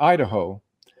Valley, Idaho,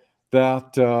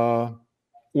 that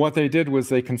what they did was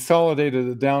they consolidated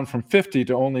it down from 50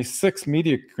 to only 6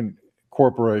 media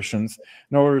corporations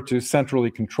in order to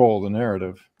centrally control the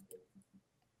narrative.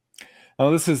 Now,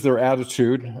 this is their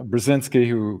attitude. Brzezinski,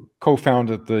 who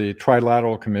co-founded the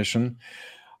Trilateral Commission,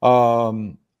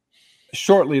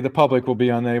 shortly the public will be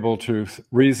unable to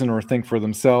reason or think for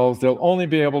themselves. They'll only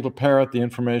be able to parrot the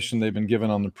information they've been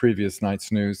given on the previous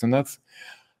night's news, and that's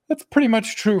pretty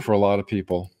much true for a lot of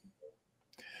people.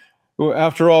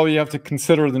 After all, you have to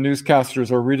consider the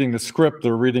newscasters are reading the script.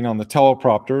 They're reading on the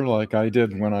teleprompter, like I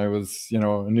did when I was,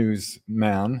 a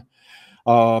newsman.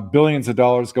 Billions of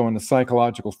dollars go into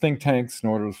psychological think tanks in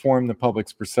order to form the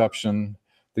public's perception,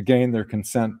 to gain their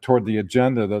consent toward the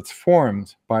agenda that's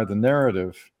formed by the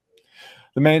narrative.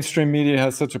 The mainstream media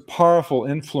has such a powerful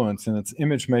influence in its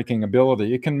image-making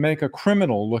ability. It can make a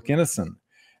criminal look innocent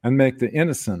and make the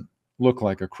innocent look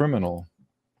like a criminal.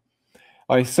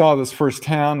 I saw this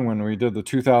firsthand when we did the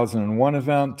 2001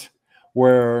 event,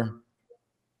 where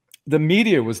the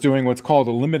media was doing what's called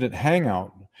a limited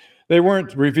hangout. They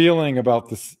weren't revealing about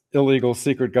the illegal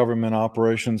secret government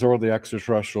operations or the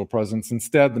extraterrestrial presence.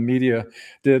 Instead, the media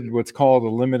did what's called a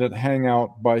limited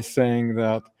hangout by saying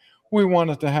that we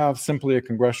wanted to have simply a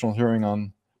congressional hearing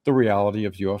on the reality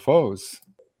of UFOs.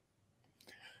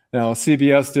 Now,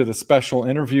 CBS did a special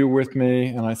interview with me,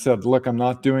 and I said, look, I'm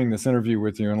not doing this interview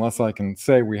with you unless I can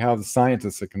say we have the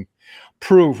scientists that can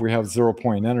prove we have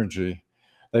zero-point energy.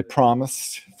 They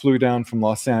promised, flew down from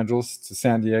Los Angeles to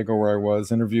San Diego, where I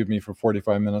was, interviewed me for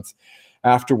 45 minutes.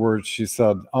 Afterwards, she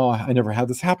said, I never had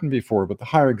this happen before, but the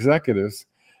higher executives,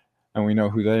 and we know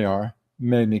who they are,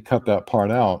 made me cut that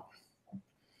part out.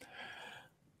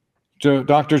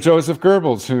 Dr. Joseph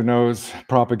Goebbels, who knows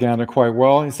propaganda quite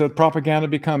well, he said propaganda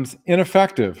becomes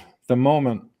ineffective the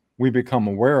moment we become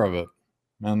aware of it.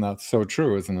 And that's so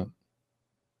true, isn't it?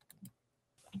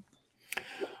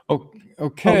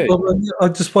 Okay. I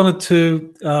just wanted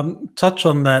to touch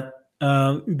on that,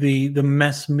 the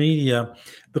mass media,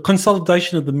 the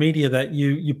consolidation of the media that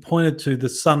you pointed to, the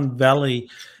Sun Valley,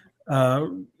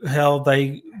 how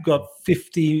they got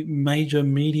 50 major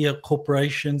media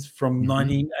corporations from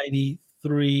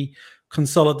 1983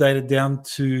 consolidated down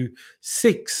to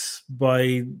 6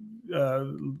 by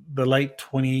the late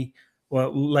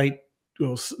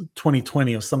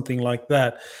 2020 or something like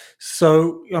that.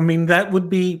 So, I mean, that would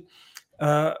be,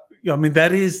 that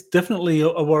is definitely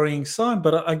a worrying sign.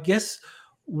 But I guess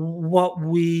what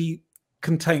we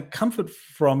can take comfort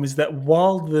from is that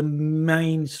while the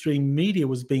mainstream media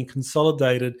was being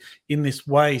consolidated in this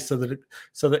way so that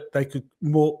they could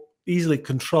more easily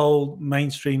control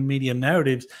mainstream media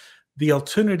narratives, the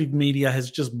alternative media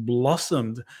has just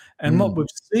blossomed. And what we've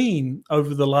seen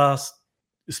over the last,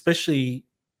 especially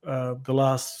the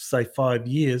last, say, 5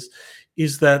 years,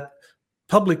 is that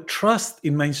public trust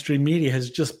in mainstream media has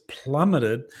just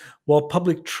plummeted, while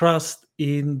public trust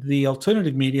in the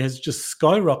alternative media has just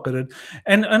skyrocketed.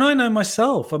 And I know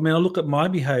myself, I mean, I look at my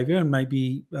behavior and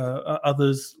maybe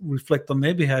others reflect on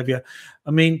their behavior.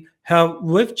 I mean, how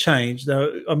we've changed.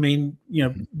 I mean,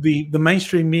 the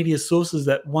mainstream media sources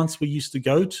that once we used to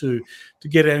go to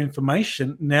get our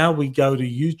information, now we go to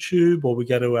YouTube, or we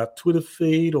go to our Twitter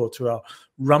feed, or to our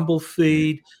Rumble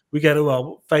feed. We go to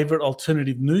our favorite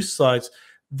alternative news sites.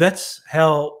 That's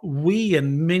how we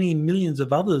and many millions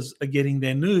of others are getting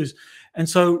their news. And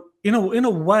so, in a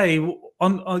way,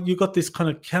 you got this kind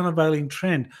of countervailing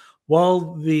trend.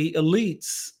 While the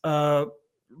elites are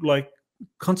like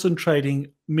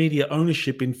concentrating media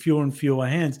ownership in fewer and fewer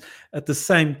hands, at the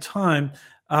same time,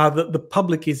 the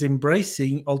public is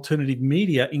embracing alternative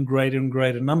media in greater and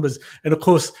greater numbers. And of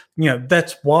course,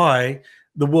 that's why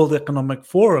the World Economic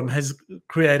Forum has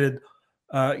created,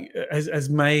 has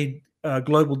made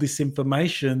global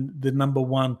disinformation the number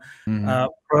one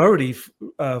priority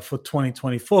for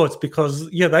 2024. It's because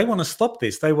they want to stop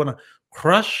this. They want to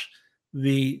crush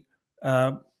the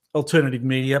alternative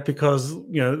media because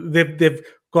they've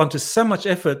gone to so much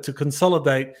effort to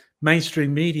consolidate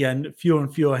mainstream media and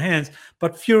fewer hands,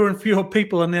 but fewer and fewer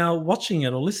people are now watching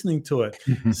it or listening to it.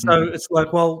 So it's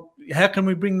like, well, how can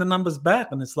we bring the numbers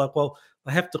back? And it's like, well,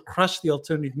 I have to crush the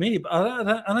alternative media, but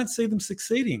I don't see them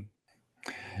succeeding.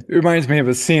 It reminds me of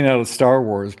a scene out of Star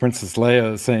Wars. Princess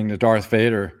Leia is saying to Darth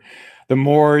Vader, the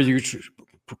more you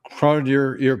crowd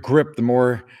your grip, the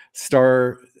more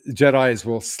Star Jedis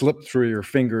will slip through your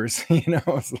fingers.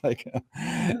 It's like,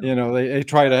 they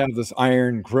try to have this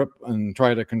iron grip and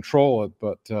try to control it,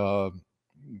 but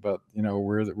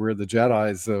we're the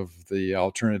Jedis of the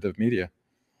alternative media.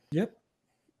 Yep,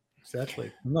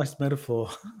 exactly. Nice metaphor.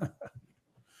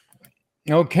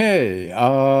 Okay,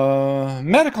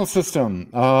 medical system.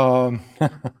 All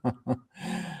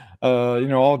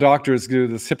doctors do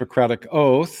this Hippocratic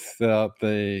oath that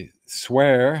they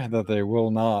swear that they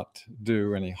will not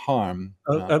do any harm.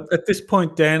 At this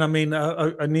point, Dan, I mean,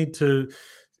 I need to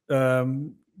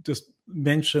just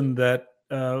mention that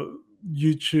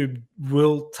YouTube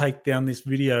will take down this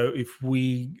video if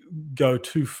we go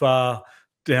too far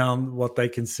down what they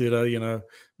consider,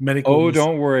 medical. Oh,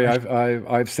 don't worry, I've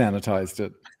sanitized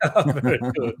it. Very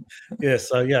good.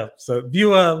 So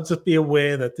viewer, just be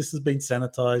aware that this has been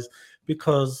sanitized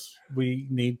because we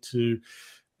need to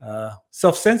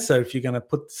self-censor if you're going to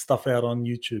put stuff out on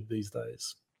YouTube these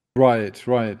days. Right.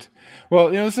 Well,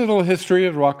 this is a little history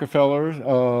of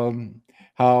Rockefeller.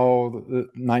 How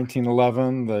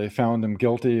 1911 they found him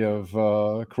guilty of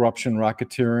corruption,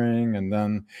 racketeering, and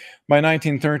then by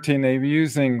 1913 they were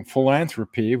using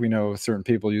philanthropy. We know certain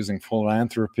people using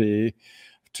philanthropy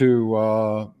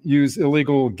to use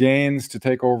illegal gains to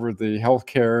take over the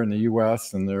healthcare in the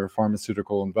U.S. and their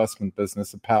pharmaceutical investment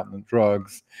business of patented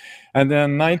drugs. And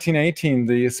then 1918,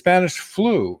 the Spanish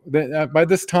flu. By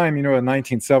this time, in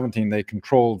 1917, they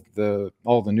controlled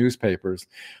all the newspapers.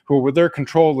 Who, with their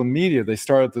control of the media, they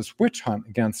started this witch hunt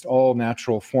against all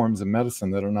natural forms of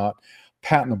medicine that are not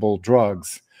patentable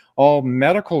drugs. All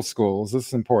medical schools, this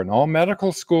is important, all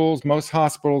medical schools, most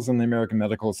hospitals in the American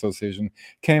Medical Association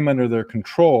came under their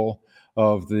control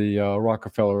of the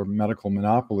Rockefeller medical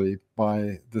monopoly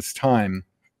by this time.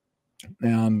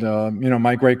 And,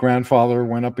 my great-grandfather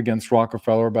went up against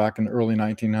Rockefeller back in the early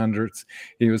 1900s.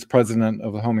 He was president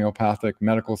of the Homeopathic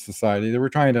Medical Society. They were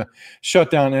trying to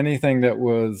shut down anything that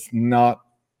was not,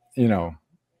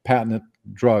 patented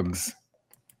drugs.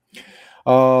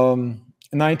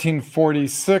 In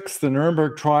 1946, the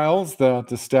Nuremberg trials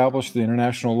that established the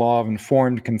international law of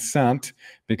informed consent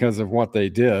because of what they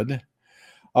did.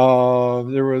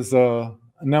 There was a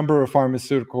number of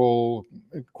pharmaceutical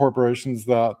corporations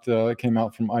that came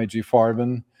out from IG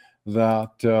Farben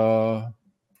that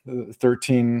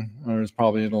 13, or there's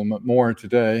probably a little bit more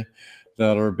today,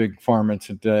 that are big pharma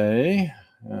today.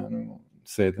 I won't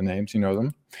say the names, you know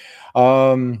them.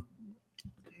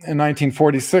 In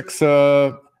 1946,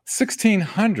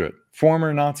 1,600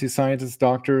 former Nazi scientists,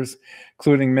 doctors,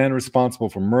 including men responsible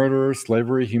for murder,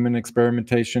 slavery, human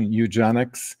experimentation,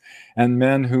 eugenics, and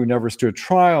men who never stood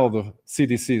trial. The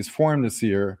CDC is formed this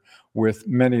year with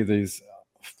many of these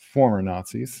former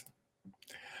Nazis.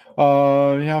 You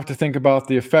have to think about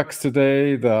the effects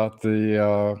today that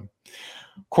the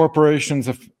corporations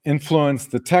have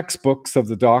influenced the textbooks of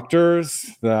the doctors,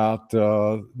 that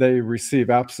they receive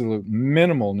absolute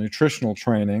minimal nutritional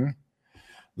training,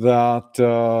 that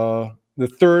the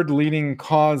third leading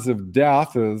cause of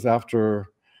death is after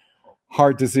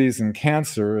heart disease and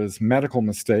cancer is medical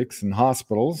mistakes in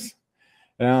hospitals,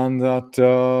 and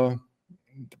that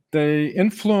they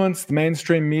influence the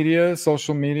mainstream media,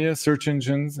 social media, search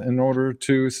engines in order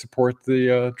to support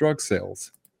the drug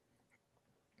sales.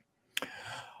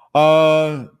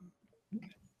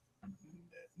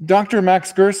 Dr.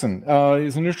 Max Gerson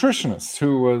is a nutritionist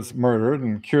who was murdered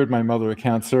and cured my mother of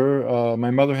cancer. My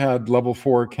mother had level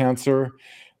 4 cancer,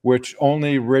 which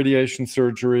only radiation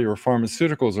surgery or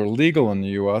pharmaceuticals are legal in the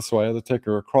U.S., so I had to take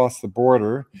her across the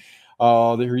border.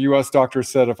 Her U.S. doctor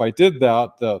said if I did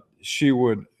that she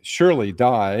would surely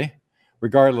die.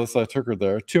 Regardless, I took her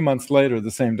there. 2 months later, the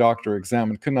same doctor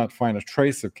examined, could not find a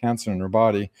trace of cancer in her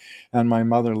body, and my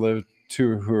mother lived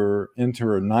into her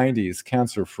 90s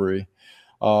cancer-free.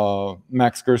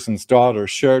 Max Gerson's daughter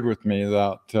shared with me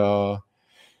that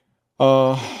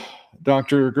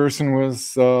Dr. Gerson was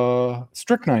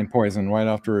strychnine poisoned right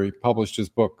after he published his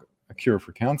book, A Cure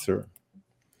for Cancer.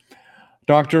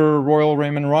 Dr. Royal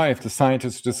Raymond Rife, the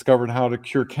scientist who discovered how to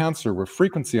cure cancer with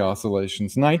frequency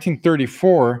oscillations. In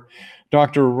 1934,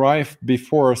 Dr. Rife,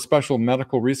 before a special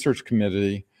medical research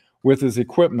committee with his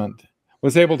equipment,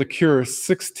 was able to cure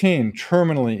 16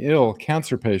 terminally ill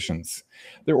cancer patients.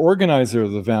 The organizer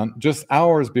of the event, just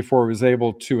hours before he was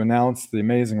able to announce the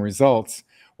amazing results,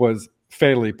 was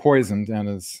fatally poisoned and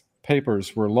his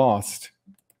papers were lost.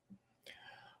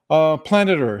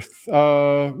 Planet Earth.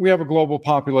 We have a global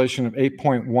population of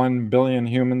 8.1 billion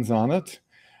humans on it.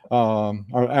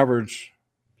 Our average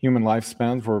human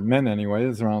lifespan, for men anyway,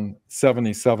 is around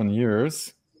 77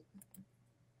 years.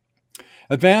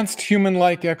 Advanced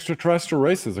human-like extraterrestrial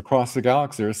races across the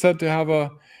galaxy are said to have an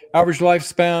average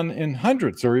lifespan in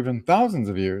hundreds or even thousands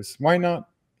of years. Why not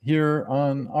here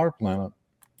on our planet?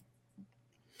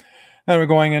 And we're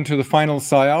going into the final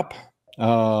PSYOP.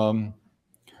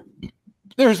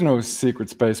 There's no secret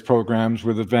space programs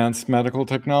with advanced medical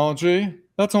technology.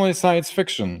 That's only science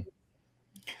fiction.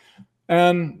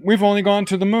 And we've only gone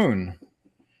to the moon.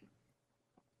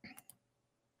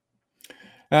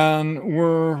 And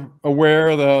we're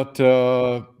aware that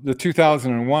the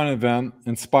 2001 event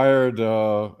inspired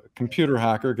computer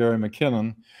hacker Gary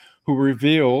McKinnon, who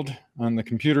revealed on the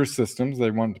computer systems,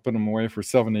 they wanted to put him away for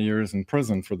 70 years in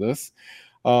prison for this,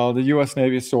 the U.S.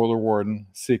 Navy Solar Warden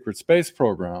secret space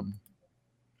program.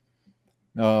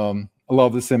 I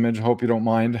love this image. I hope you don't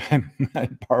mind. I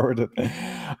borrowed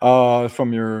it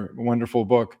from your wonderful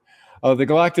book. The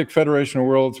Galactic Federation of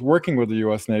Worlds, working with the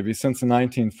U.S. Navy since the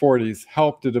 1940s,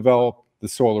 helped to develop the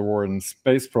Solar Warden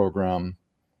space program.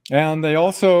 And they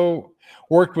also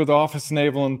worked with Office of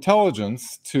Naval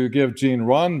Intelligence to give Gene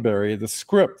Roddenberry the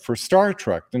script for Star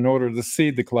Trek in order to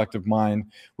seed the collective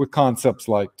mind with concepts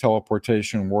like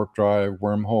teleportation, warp drive,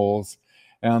 wormholes,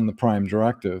 and the Prime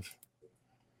Directive.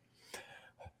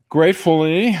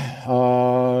 Gratefully,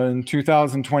 in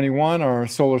 2021, our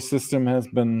solar system has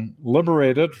been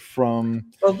liberated from...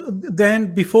 Well,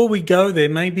 Dan, before we go there,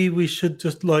 maybe we should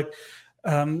just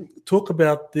talk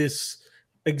about this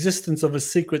existence of a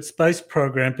secret space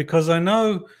program, because I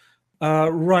know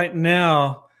right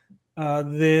now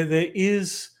there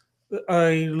is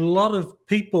a lot of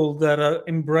people that are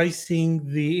embracing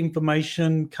the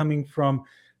information coming from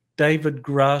David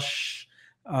Grush,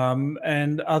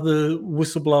 and other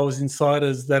whistleblowers,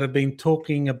 insiders that have been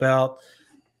talking about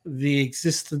the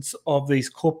existence of these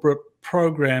corporate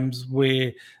programs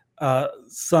where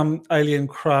some alien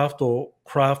craft or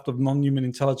craft of non-human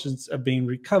intelligence are being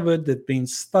recovered, they've been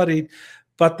studied.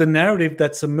 But the narrative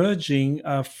that's emerging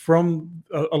from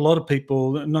a lot of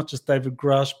people, not just David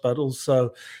Grush, but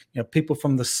also people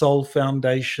from the Soul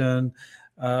Foundation,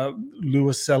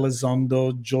 Luis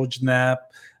Elizondo, George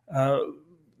Knapp,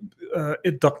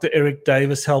 Dr. Eric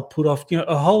Davis helped put off,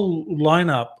 a whole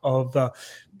lineup of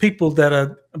people that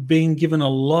are being given a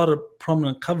lot of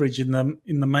prominent coverage in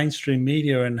the mainstream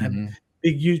media and have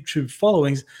big YouTube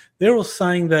followings. They're all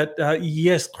saying that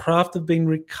yes, craft have been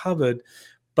recovered,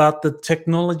 but the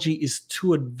technology is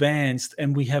too advanced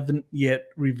and we haven't yet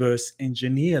reverse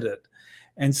engineered it.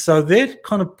 And so they're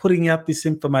kind of putting out this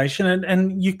information,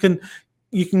 and you can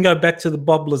go back to the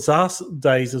Bob Lazar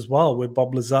days as well, where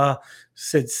Bob Lazar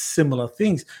said similar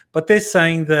things. But they're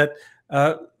saying that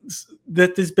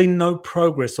that there's been no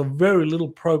progress or very little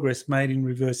progress made in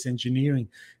reverse engineering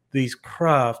these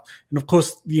craft. And of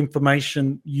course, the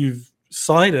information you've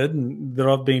cited and that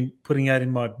I've been putting out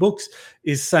in my books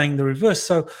is saying the reverse.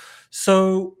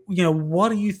 So what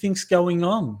do you think's going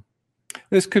on?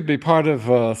 This could be part of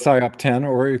PSYOP 10,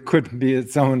 or it could be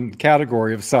its own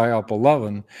category of PSYOP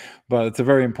 11. But it's a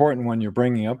very important one you're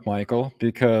bringing up, Michael,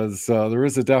 because there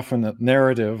is a definite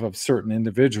narrative of certain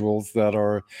individuals that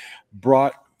are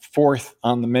brought forth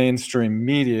on the mainstream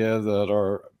media that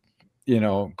are,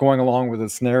 going along with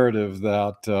this narrative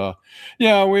that,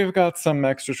 we've got some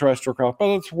extraterrestrial craft,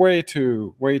 but it's way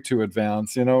too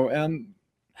advanced, And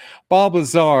Bob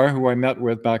Lazar, who I met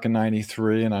with back in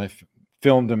 '93, and I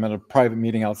filmed him at a private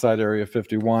meeting outside Area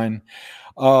 51.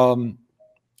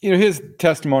 His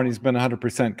testimony has been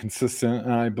 100% consistent,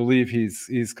 and I believe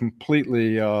he's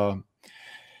completely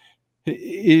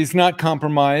he's not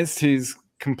compromised. He's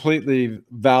completely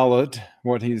valid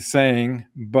what he's saying,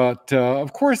 but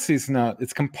of course he's not.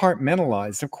 It's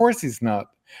compartmentalized. Of course he's not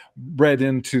read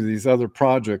into these other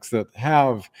projects that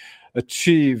have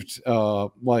achieved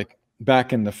like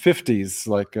back in the 50s,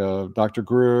 like Dr.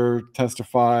 Greer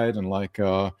testified, and like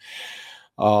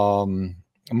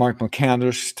Mark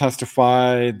McCandish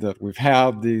testified that we've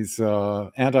had these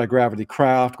anti-gravity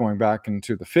craft going back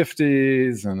into the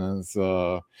 50s, and as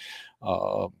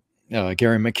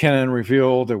Gary McKinnon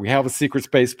revealed that we have a secret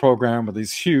space program with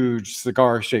these huge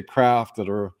cigar-shaped craft that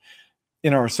are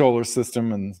in our solar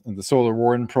system and the Solar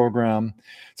Warden program.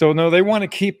 So no, they want to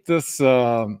keep this,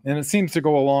 and it seems to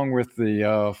go along with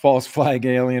the false flag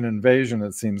alien invasion.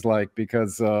 It seems like,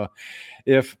 because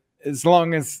as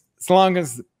long as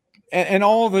and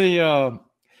all the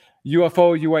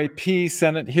UFO, UAP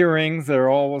Senate hearings, they're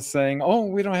always saying, oh,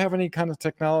 we don't have any kind of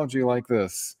technology like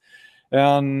this.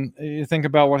 And you think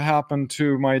about what happened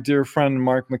to my dear friend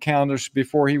Mark McCandish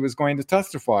before he was going to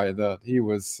testify that he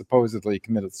was supposedly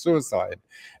committed suicide.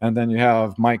 And then you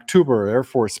have Mike Tuber, Air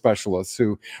Force specialist,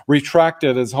 who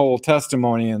retracted his whole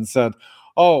testimony and said,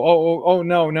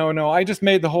 no, I just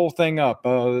made the whole thing up.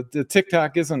 The Tic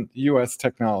Tac isn't U.S.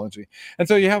 technology. And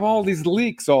so you have all these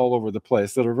leaks all over the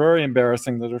place that are very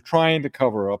embarrassing, that are trying to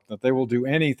cover up, that they will do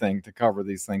anything to cover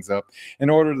these things up in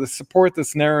order to support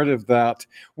this narrative that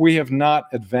we have not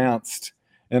advanced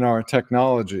in our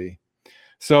technology.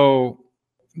 So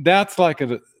that's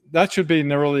that should be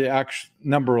nearly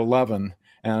number 11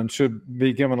 and should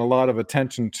be given a lot of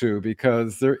attention to,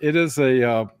 because it is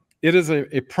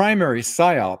a primary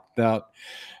psyop that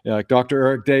Dr.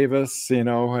 Eric Davis,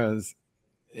 has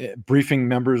briefing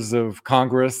members of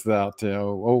Congress that,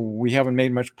 we haven't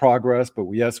made much progress, but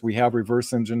yes, we have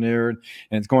reverse engineered,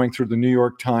 and it's going through the New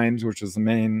York Times, which is the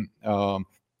main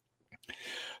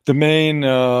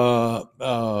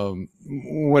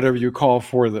whatever you call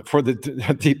for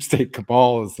the deep state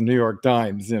cabal is the New York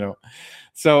Times,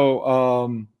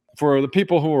 So for the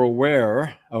people who are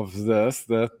aware of this,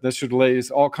 that should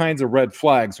raise all kinds of red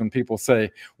flags when people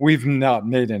say we've not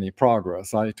made any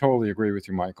progress. I totally agree with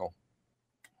you, Michael.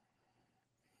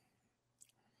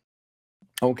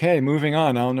 Okay, moving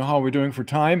on. I don't know how we're doing for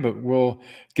time, but we're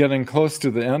getting close to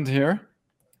the end here.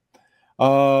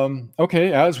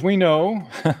 Okay, as we know,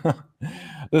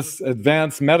 this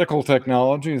advanced medical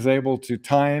technology is able to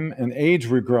time and age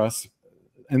regress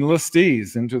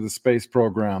enlistees into the space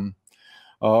program,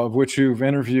 of which you've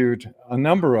interviewed a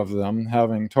number of them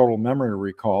having total memory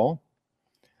recall.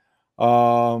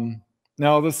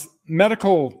 Now, this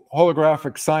medical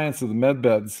holographic science of the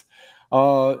medbeds,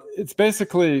 it's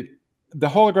basically, the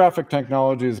holographic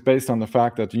technology is based on the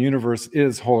fact that the universe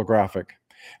is holographic,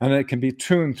 and it can be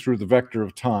tuned through the vector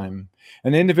of time.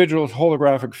 An individual's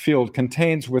holographic field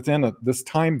contains within it this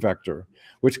time vector,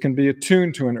 which can be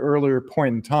attuned to an earlier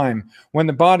point in time when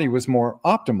the body was more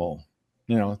optimal.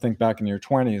 Think back in your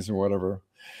 20s or whatever.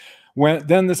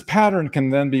 Then this pattern can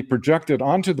then be projected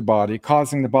onto the body,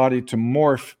 causing the body to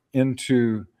morph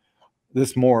into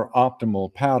this more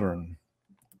optimal pattern.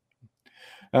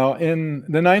 Now, in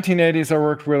the 1980s, I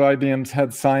worked with IBM's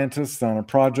head scientists on a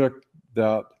project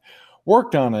that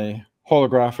worked on a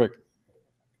holographic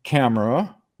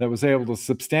camera that was able to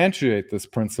substantiate this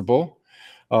principle.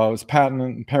 It was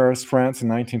patented in Paris, France in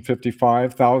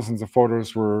 1955. Thousands of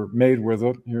photos were made with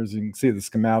it. Here's, you can see the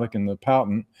schematic in the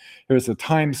patent. Here's a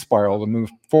time spiral to move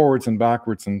forwards and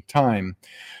backwards in time.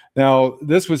 Now,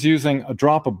 this was using a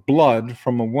drop of blood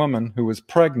from a woman who was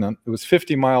pregnant. It was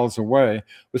 50 miles away,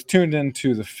 was tuned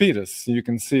into the fetus. So you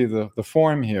can see the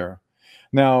form here.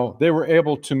 Now, they were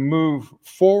able to move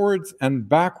forwards and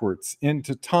backwards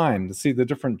into time to see the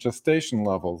different gestation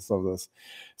levels of this.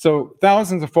 So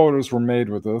thousands of photos were made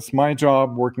with this. My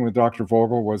job working with Dr.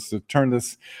 Vogel was to turn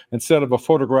this, instead of a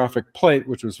photographic plate,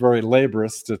 which was very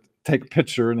laborious to take a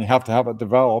picture and you have to have it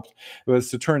developed, it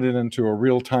was to turn it into a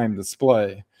real-time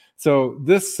display. So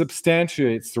this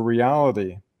substantiates the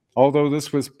reality, although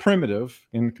this was primitive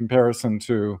in comparison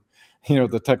to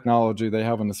the technology they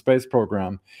have in the space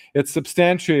program. It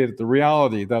substantiated the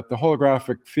reality that the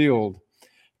holographic field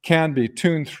can be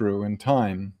tuned through in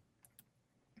time.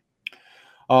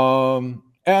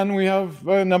 And we have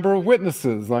a number of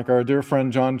witnesses, like our dear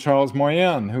friend John Charles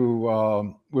Moyen,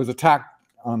 who was attacked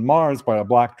on Mars by a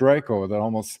black Draco that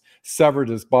almost severed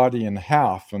his body in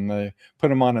half, and they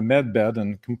put him on a med bed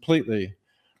and completely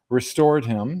restored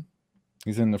him.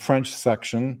 He's in the French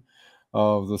section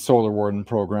of the Solar Warden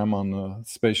program on the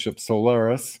spaceship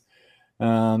Solaris.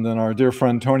 And then our dear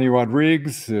friend Tony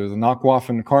Rodriguez, who was a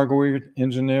Nakwaffen cargo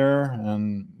engineer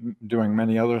and doing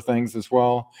many other things as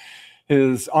well.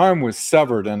 His arm was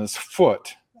severed and his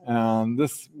foot, and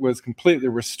this was completely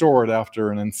restored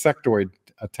after an insectoid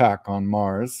attack on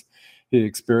Mars. He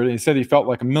said he felt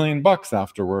like $1 million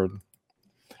afterward.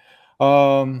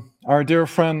 Our dear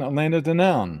friend Elena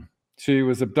Danan, she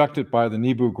was abducted by the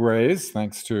Nebu Greys,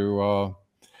 thanks to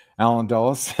Alan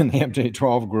Dulles and the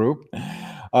MJ12 group,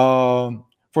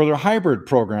 for their hybrid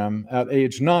program at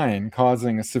age 9,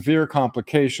 causing severe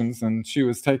complications. And she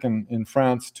was taken in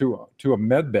France to a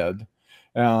med bed,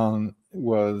 and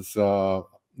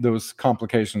those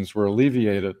complications were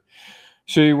alleviated.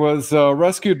 She was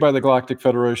rescued by the Galactic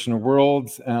Federation of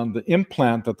Worlds, and the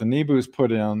implant that the Nibus put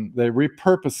in, they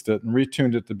repurposed it and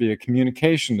retuned it to be a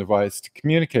communication device to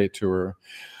communicate to her.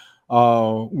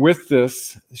 With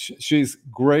this, she's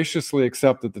graciously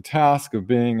accepted the task of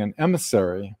being an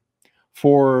emissary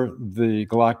for the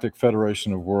Galactic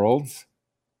Federation of Worlds.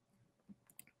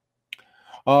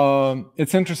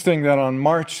 It's interesting that on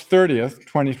March 30th,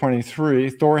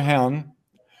 2023, Thorhan,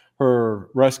 her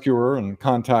rescuer and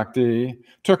contactee,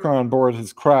 took her on board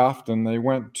his craft, and they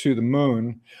went to the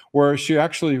moon, where she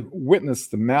actually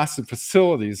witnessed the massive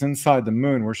facilities inside the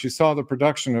moon, where she saw the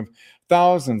production of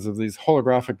thousands of these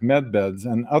holographic medbeds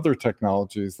and other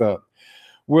technologies that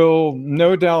will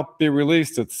no doubt be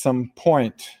released at some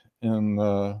point when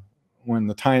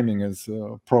the timing is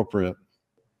appropriate.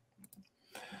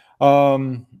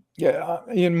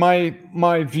 In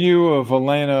my view of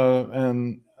Elena,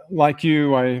 and like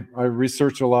you, I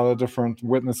research a lot of different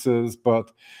witnesses,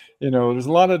 but there's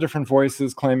a lot of different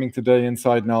voices claiming today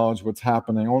inside knowledge what's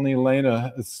happening. Only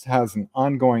Elena has an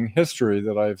ongoing history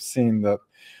that I've seen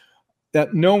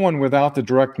that no one without the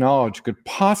direct knowledge could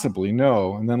possibly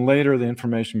know. And then later the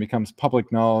information becomes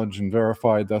public knowledge and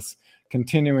verified, thus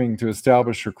continuing to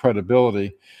establish her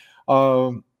credibility.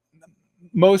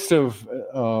 Most of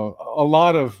a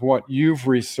lot of what you've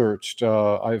researched,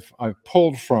 I've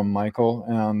pulled from, Michael,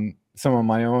 and some of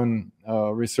my own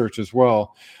research as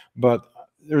well. But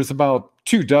there's about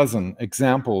 24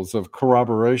 examples of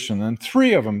corroboration, and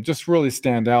 3 of them just really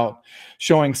stand out,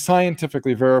 showing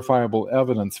scientifically verifiable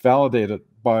evidence validated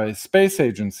by space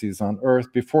agencies on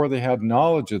Earth before they had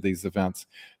knowledge of these events,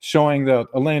 showing that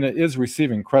Elena is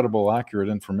receiving credible, accurate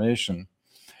information.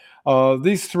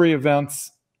 These 3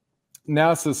 events,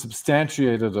 NASA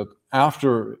substantiated it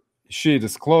after she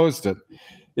disclosed it.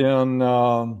 In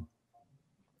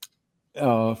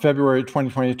February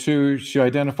 2022, she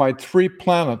identified 3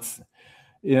 planets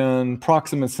in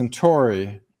Proxima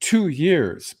Centauri 2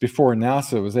 years before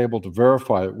NASA was able to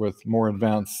verify it with more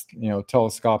advanced,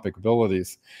 telescopic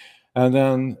abilities. And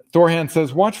then Thorhan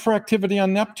says, watch for activity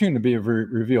on Neptune to be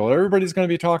revealed. Everybody's going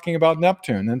to be talking about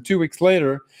Neptune. And 2 weeks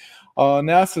later,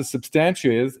 NASA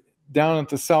substantiated down at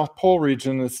the South Pole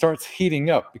region, it starts heating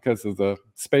up because of the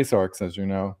space arcs, as you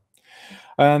know.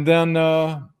 And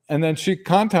then she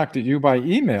contacted you by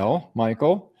email,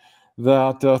 Michael,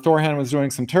 that Thorhan was doing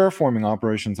some terraforming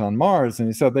operations on Mars, and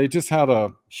he said they just had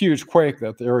a huge quake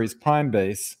at the Ares Prime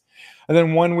base. And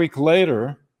then 1 week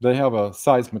later, they have a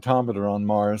seismometer on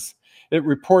Mars. It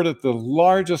reported the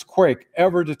largest quake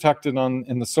ever detected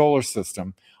in the solar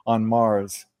system on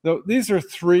Mars. These are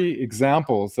 3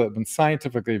 examples that have been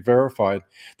scientifically verified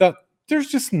that there's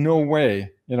just no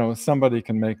way, somebody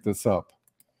can make this up.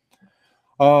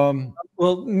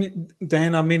 Well,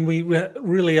 Dan, I mean, we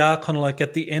really are kind of like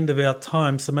at the end of our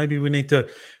time, so maybe we need to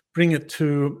bring it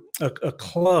to a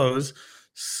close.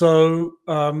 So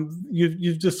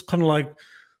you've just kind of like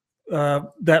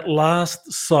that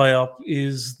last psyop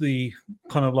is the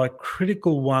kind of like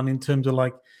critical one in terms of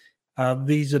like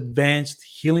these advanced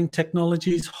healing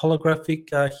technologies, holographic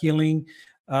healing.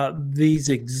 These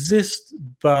exist,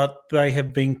 but they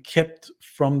have been kept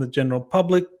from the general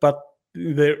public. But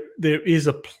there is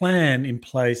a plan in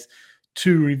place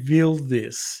to reveal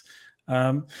this.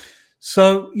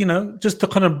 So, just to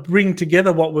kind of bring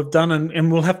together what we've done,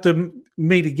 and we'll have to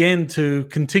meet again to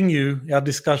continue our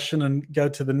discussion and go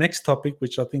to the next topic,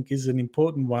 which I think is an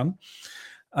important one.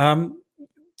 On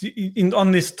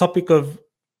this topic of,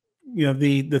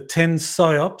 the 10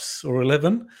 psyops or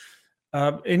 11,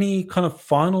 any kind of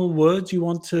final words you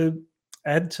want to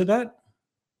add to that?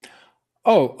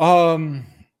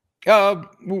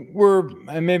 We're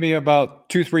maybe about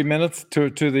 2-3 minutes to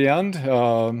the end,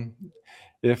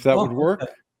 if that would work.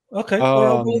 Okay.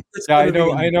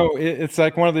 I know. It's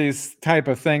like one of these type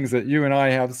of things that you and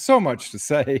I have so much to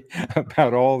say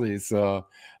about all these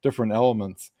different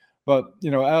elements. But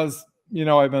as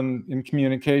I've been in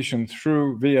communication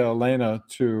via Elena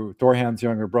to Thorhan's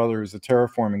younger brother, who's a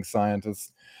terraforming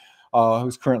scientist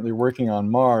who's currently working on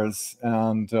Mars,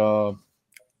 and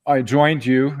I joined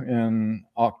you in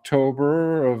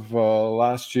October of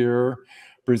last year,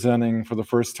 presenting for the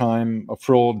first time a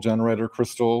frill generator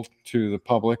crystal to the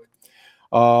public.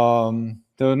 There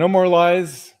are no more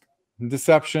lies and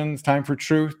deceptions, time for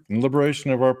truth and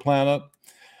liberation of our planet.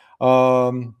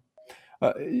 Wanted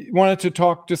to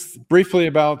talk just briefly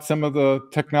about some of the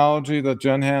technology that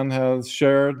Jenhan has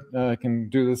shared. I can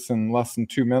do this in less than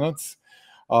 2 minutes.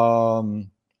 The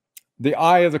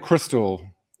eye of the crystal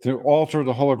to alter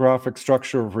the holographic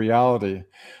structure of reality.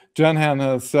 Jenhan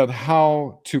has said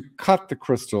how to cut the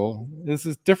crystal. This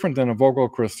is different than a Vogel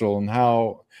crystal and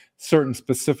how certain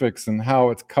specifics and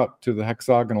how it's cut to the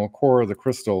hexagonal core of the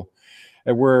crystal,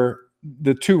 and where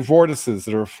the two vortices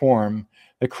that are formed,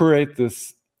 they create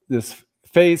this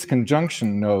phase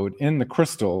conjunction node in the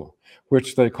crystal,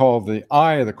 which they call the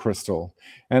eye of the crystal.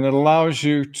 And it allows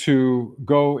you to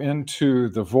go into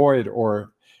the void,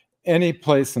 or any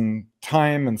place in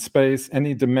time and space,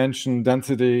 any dimension,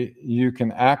 density you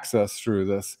can access through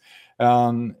this.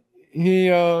 He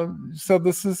said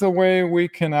this is a way we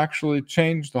can actually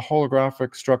change the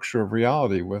holographic structure of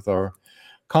reality with our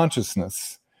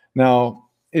consciousness. Now,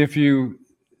 if you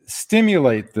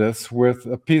stimulate this with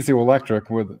a piezoelectric,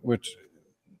 which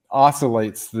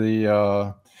oscillates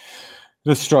the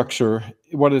structure,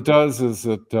 what it does is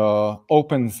it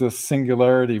opens this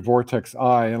singularity vortex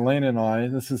eye. Elena and I,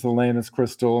 this is Elena's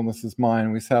crystal and this is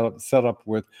mine. We set up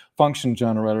with function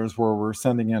generators where we're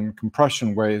sending in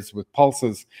compression waves with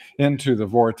pulses into the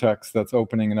vortex that's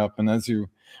opening it up. And as you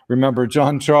remember,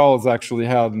 John Charles actually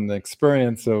had an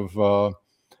experience of,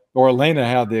 or Elena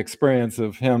had the experience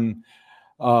of him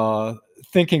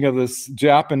thinking of this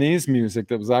Japanese music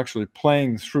that was actually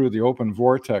playing through the open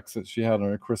vortex that she had on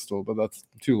her crystal, but that's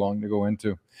too long to go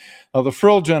into. Now, the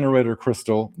frill generator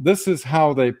crystal, this is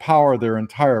how they power their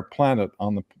entire planet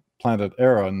on the planet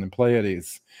Era in the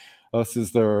Pleiades. This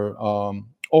is their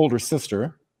older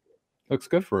sister. Looks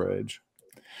good for her age.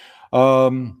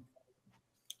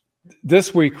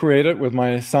 This we created with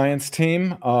my science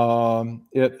team.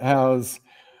 It has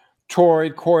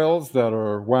toroid coils that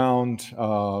are wound.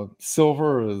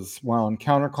 Silver is wound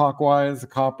counterclockwise, the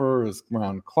copper is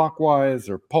wound clockwise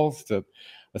or pulsed at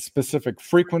a specific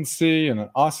frequency, and it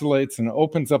oscillates and it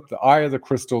opens up the eye of the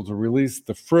crystal to release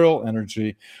the frill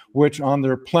energy, which on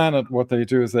their planet, what they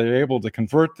do is they're able to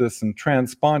convert this and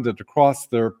transpond it across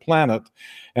their planet,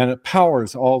 and it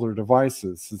powers all their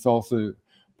devices. It's also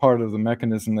part of the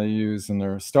mechanism they use in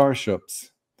their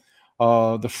starships.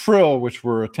 The frill, which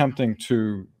we're attempting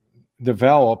to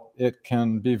develop, it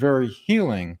can be very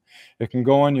healing. It can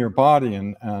go in your body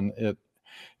and it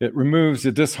removes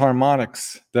the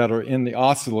disharmonics that are in the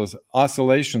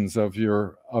oscillations of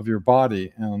your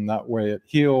body, and that way it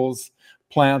heals.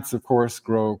 Plants, of course,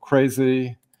 grow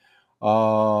crazy.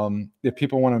 If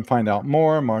people want to find out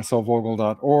more,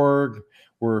 marcelvogel.org.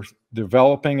 We're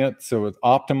developing it, so it's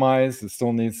optimized. It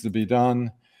still needs to be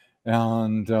done.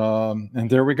 And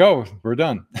there we go. We're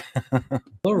done.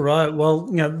 All right. Well,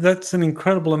 that's an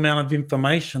incredible amount of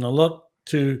information, a lot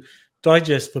to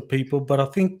digest for people. But I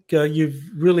think you've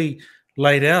really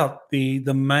laid out the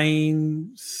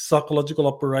main psychological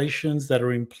operations that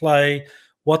are in play,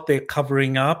 what they're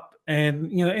covering up,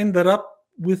 and ended up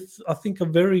with, I think, a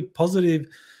very positive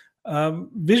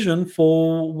vision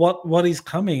for what is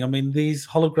coming. I mean, these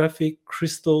holographic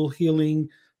crystal healing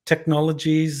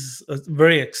technologies are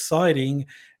very exciting,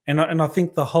 and I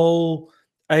think the whole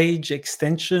age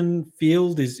extension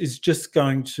field is just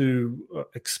going to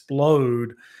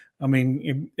explode. I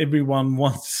mean, everyone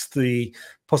wants the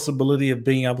possibility of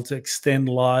being able to extend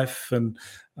life and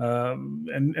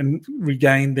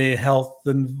regain their health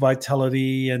and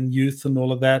vitality and youth and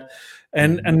all of that,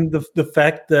 and the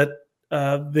fact that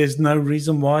there's no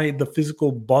reason why the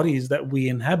physical bodies that we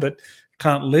inhabit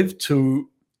can't live to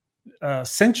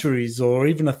centuries or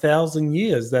even 1,000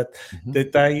 years, that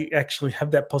they actually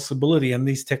have that possibility, and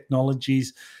these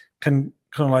technologies can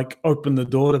kind of like open the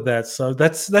door to that. So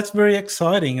that's very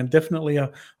exciting, and definitely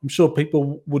I'm sure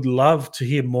people would love to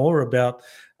hear more about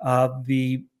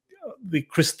the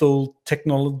crystal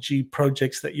technology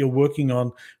projects that you're working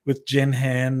on with Jen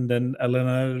Hand and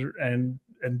Elena, and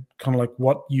kind of like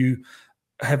what you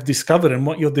have discovered and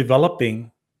what you're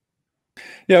developing.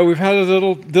 Yeah, we've had a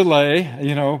little delay,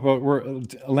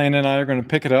 but Elena and I are going to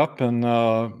pick it up and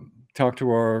talk to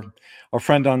our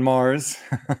friend on Mars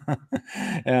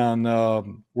and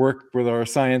work with our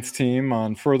science team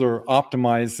on further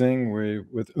optimizing.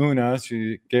 With Una,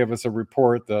 she gave us a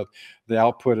report that the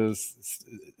output is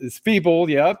feeble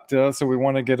yet, so we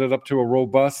want to get it up to a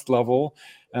robust level.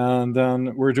 And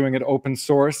then we're doing it open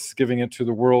source, giving it to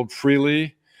the world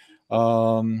freely.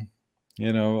 Jen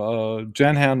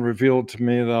Han revealed to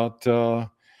me that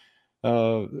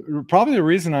probably the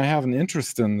reason I have an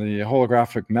interest in the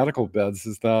holographic medical beds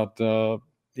is that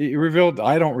he revealed,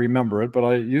 I don't remember it, but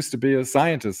I used to be a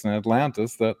scientist in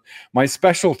Atlantis, that my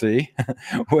specialty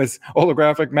was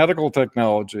holographic medical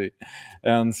technology.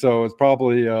 And so it's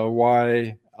probably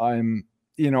why I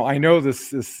know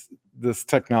this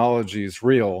technology is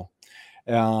real,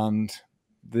 and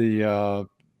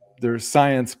there's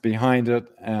science behind it,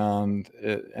 and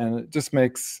it just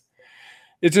makes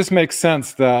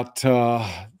sense that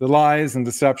the lies and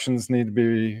deceptions need to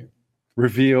be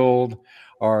revealed.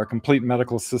 our complete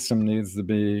medical system needs to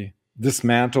be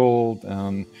dismantled,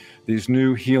 and these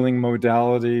new healing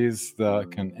modalities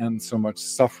that can end so much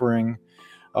suffering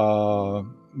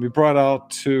be brought out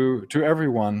to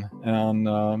everyone, and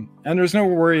there's no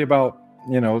worry about,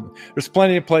 there's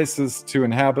plenty of places to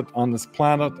inhabit on this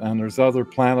planet, and there's other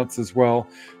planets as well.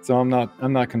 So I'm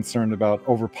not concerned about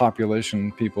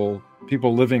overpopulation, people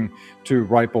living to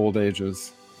ripe old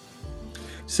ages.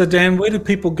 So Dan, where do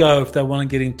people go if they want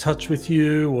to get in touch with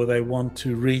you, or they want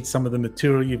to read some of the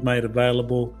material you've made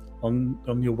available on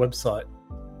your website?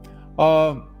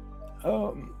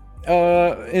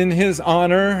 In his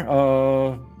honor,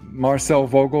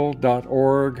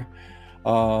 marcelvogel.org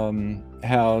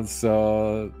has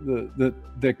the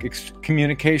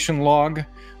communication log,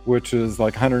 which is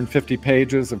like 150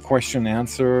 pages of question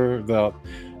answer that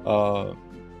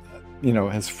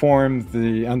has formed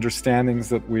the understandings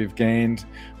that we've gained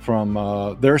from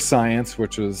their science,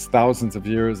 which is thousands of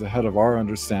years ahead of our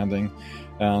understanding.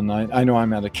 And I know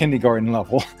I'm at a kindergarten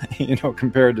level,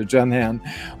 compared to Jenhan,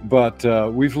 but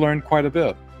we've learned quite a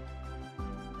bit.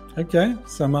 Okay,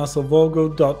 so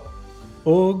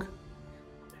marcelvogel.org,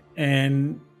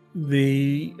 and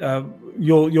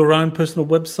your own personal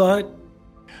website.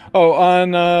 Oh,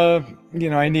 on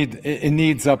it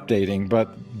needs updating,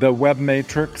 but the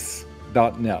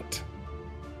webmatrix.net.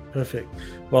 Perfect.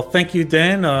 Well, thank you,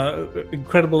 Dan.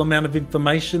 Incredible amount of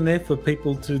information there for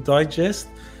people to digest.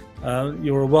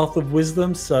 You're a wealth of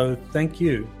wisdom, so thank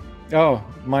you. Oh,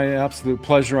 my absolute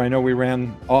pleasure. I know we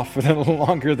ran off a little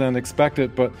longer than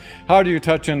expected, but how do you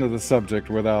touch into the subject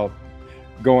without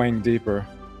going deeper?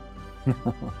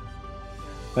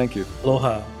 Thank you.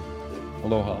 Aloha.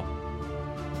 Aloha.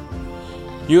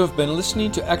 You have been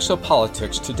listening to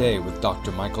Exopolitics Today with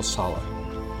Dr. Michael Salla.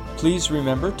 Please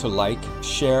remember to like,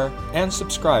 share, and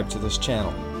subscribe to this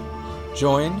channel.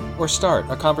 Join or start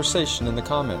a conversation in the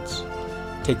comments.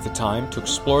 Take the time to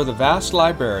explore the vast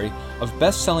library of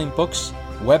best-selling books,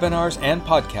 webinars, and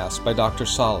podcasts by Dr.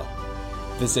 Salla.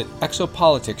 Visit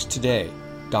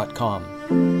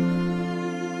exopoliticstoday.com.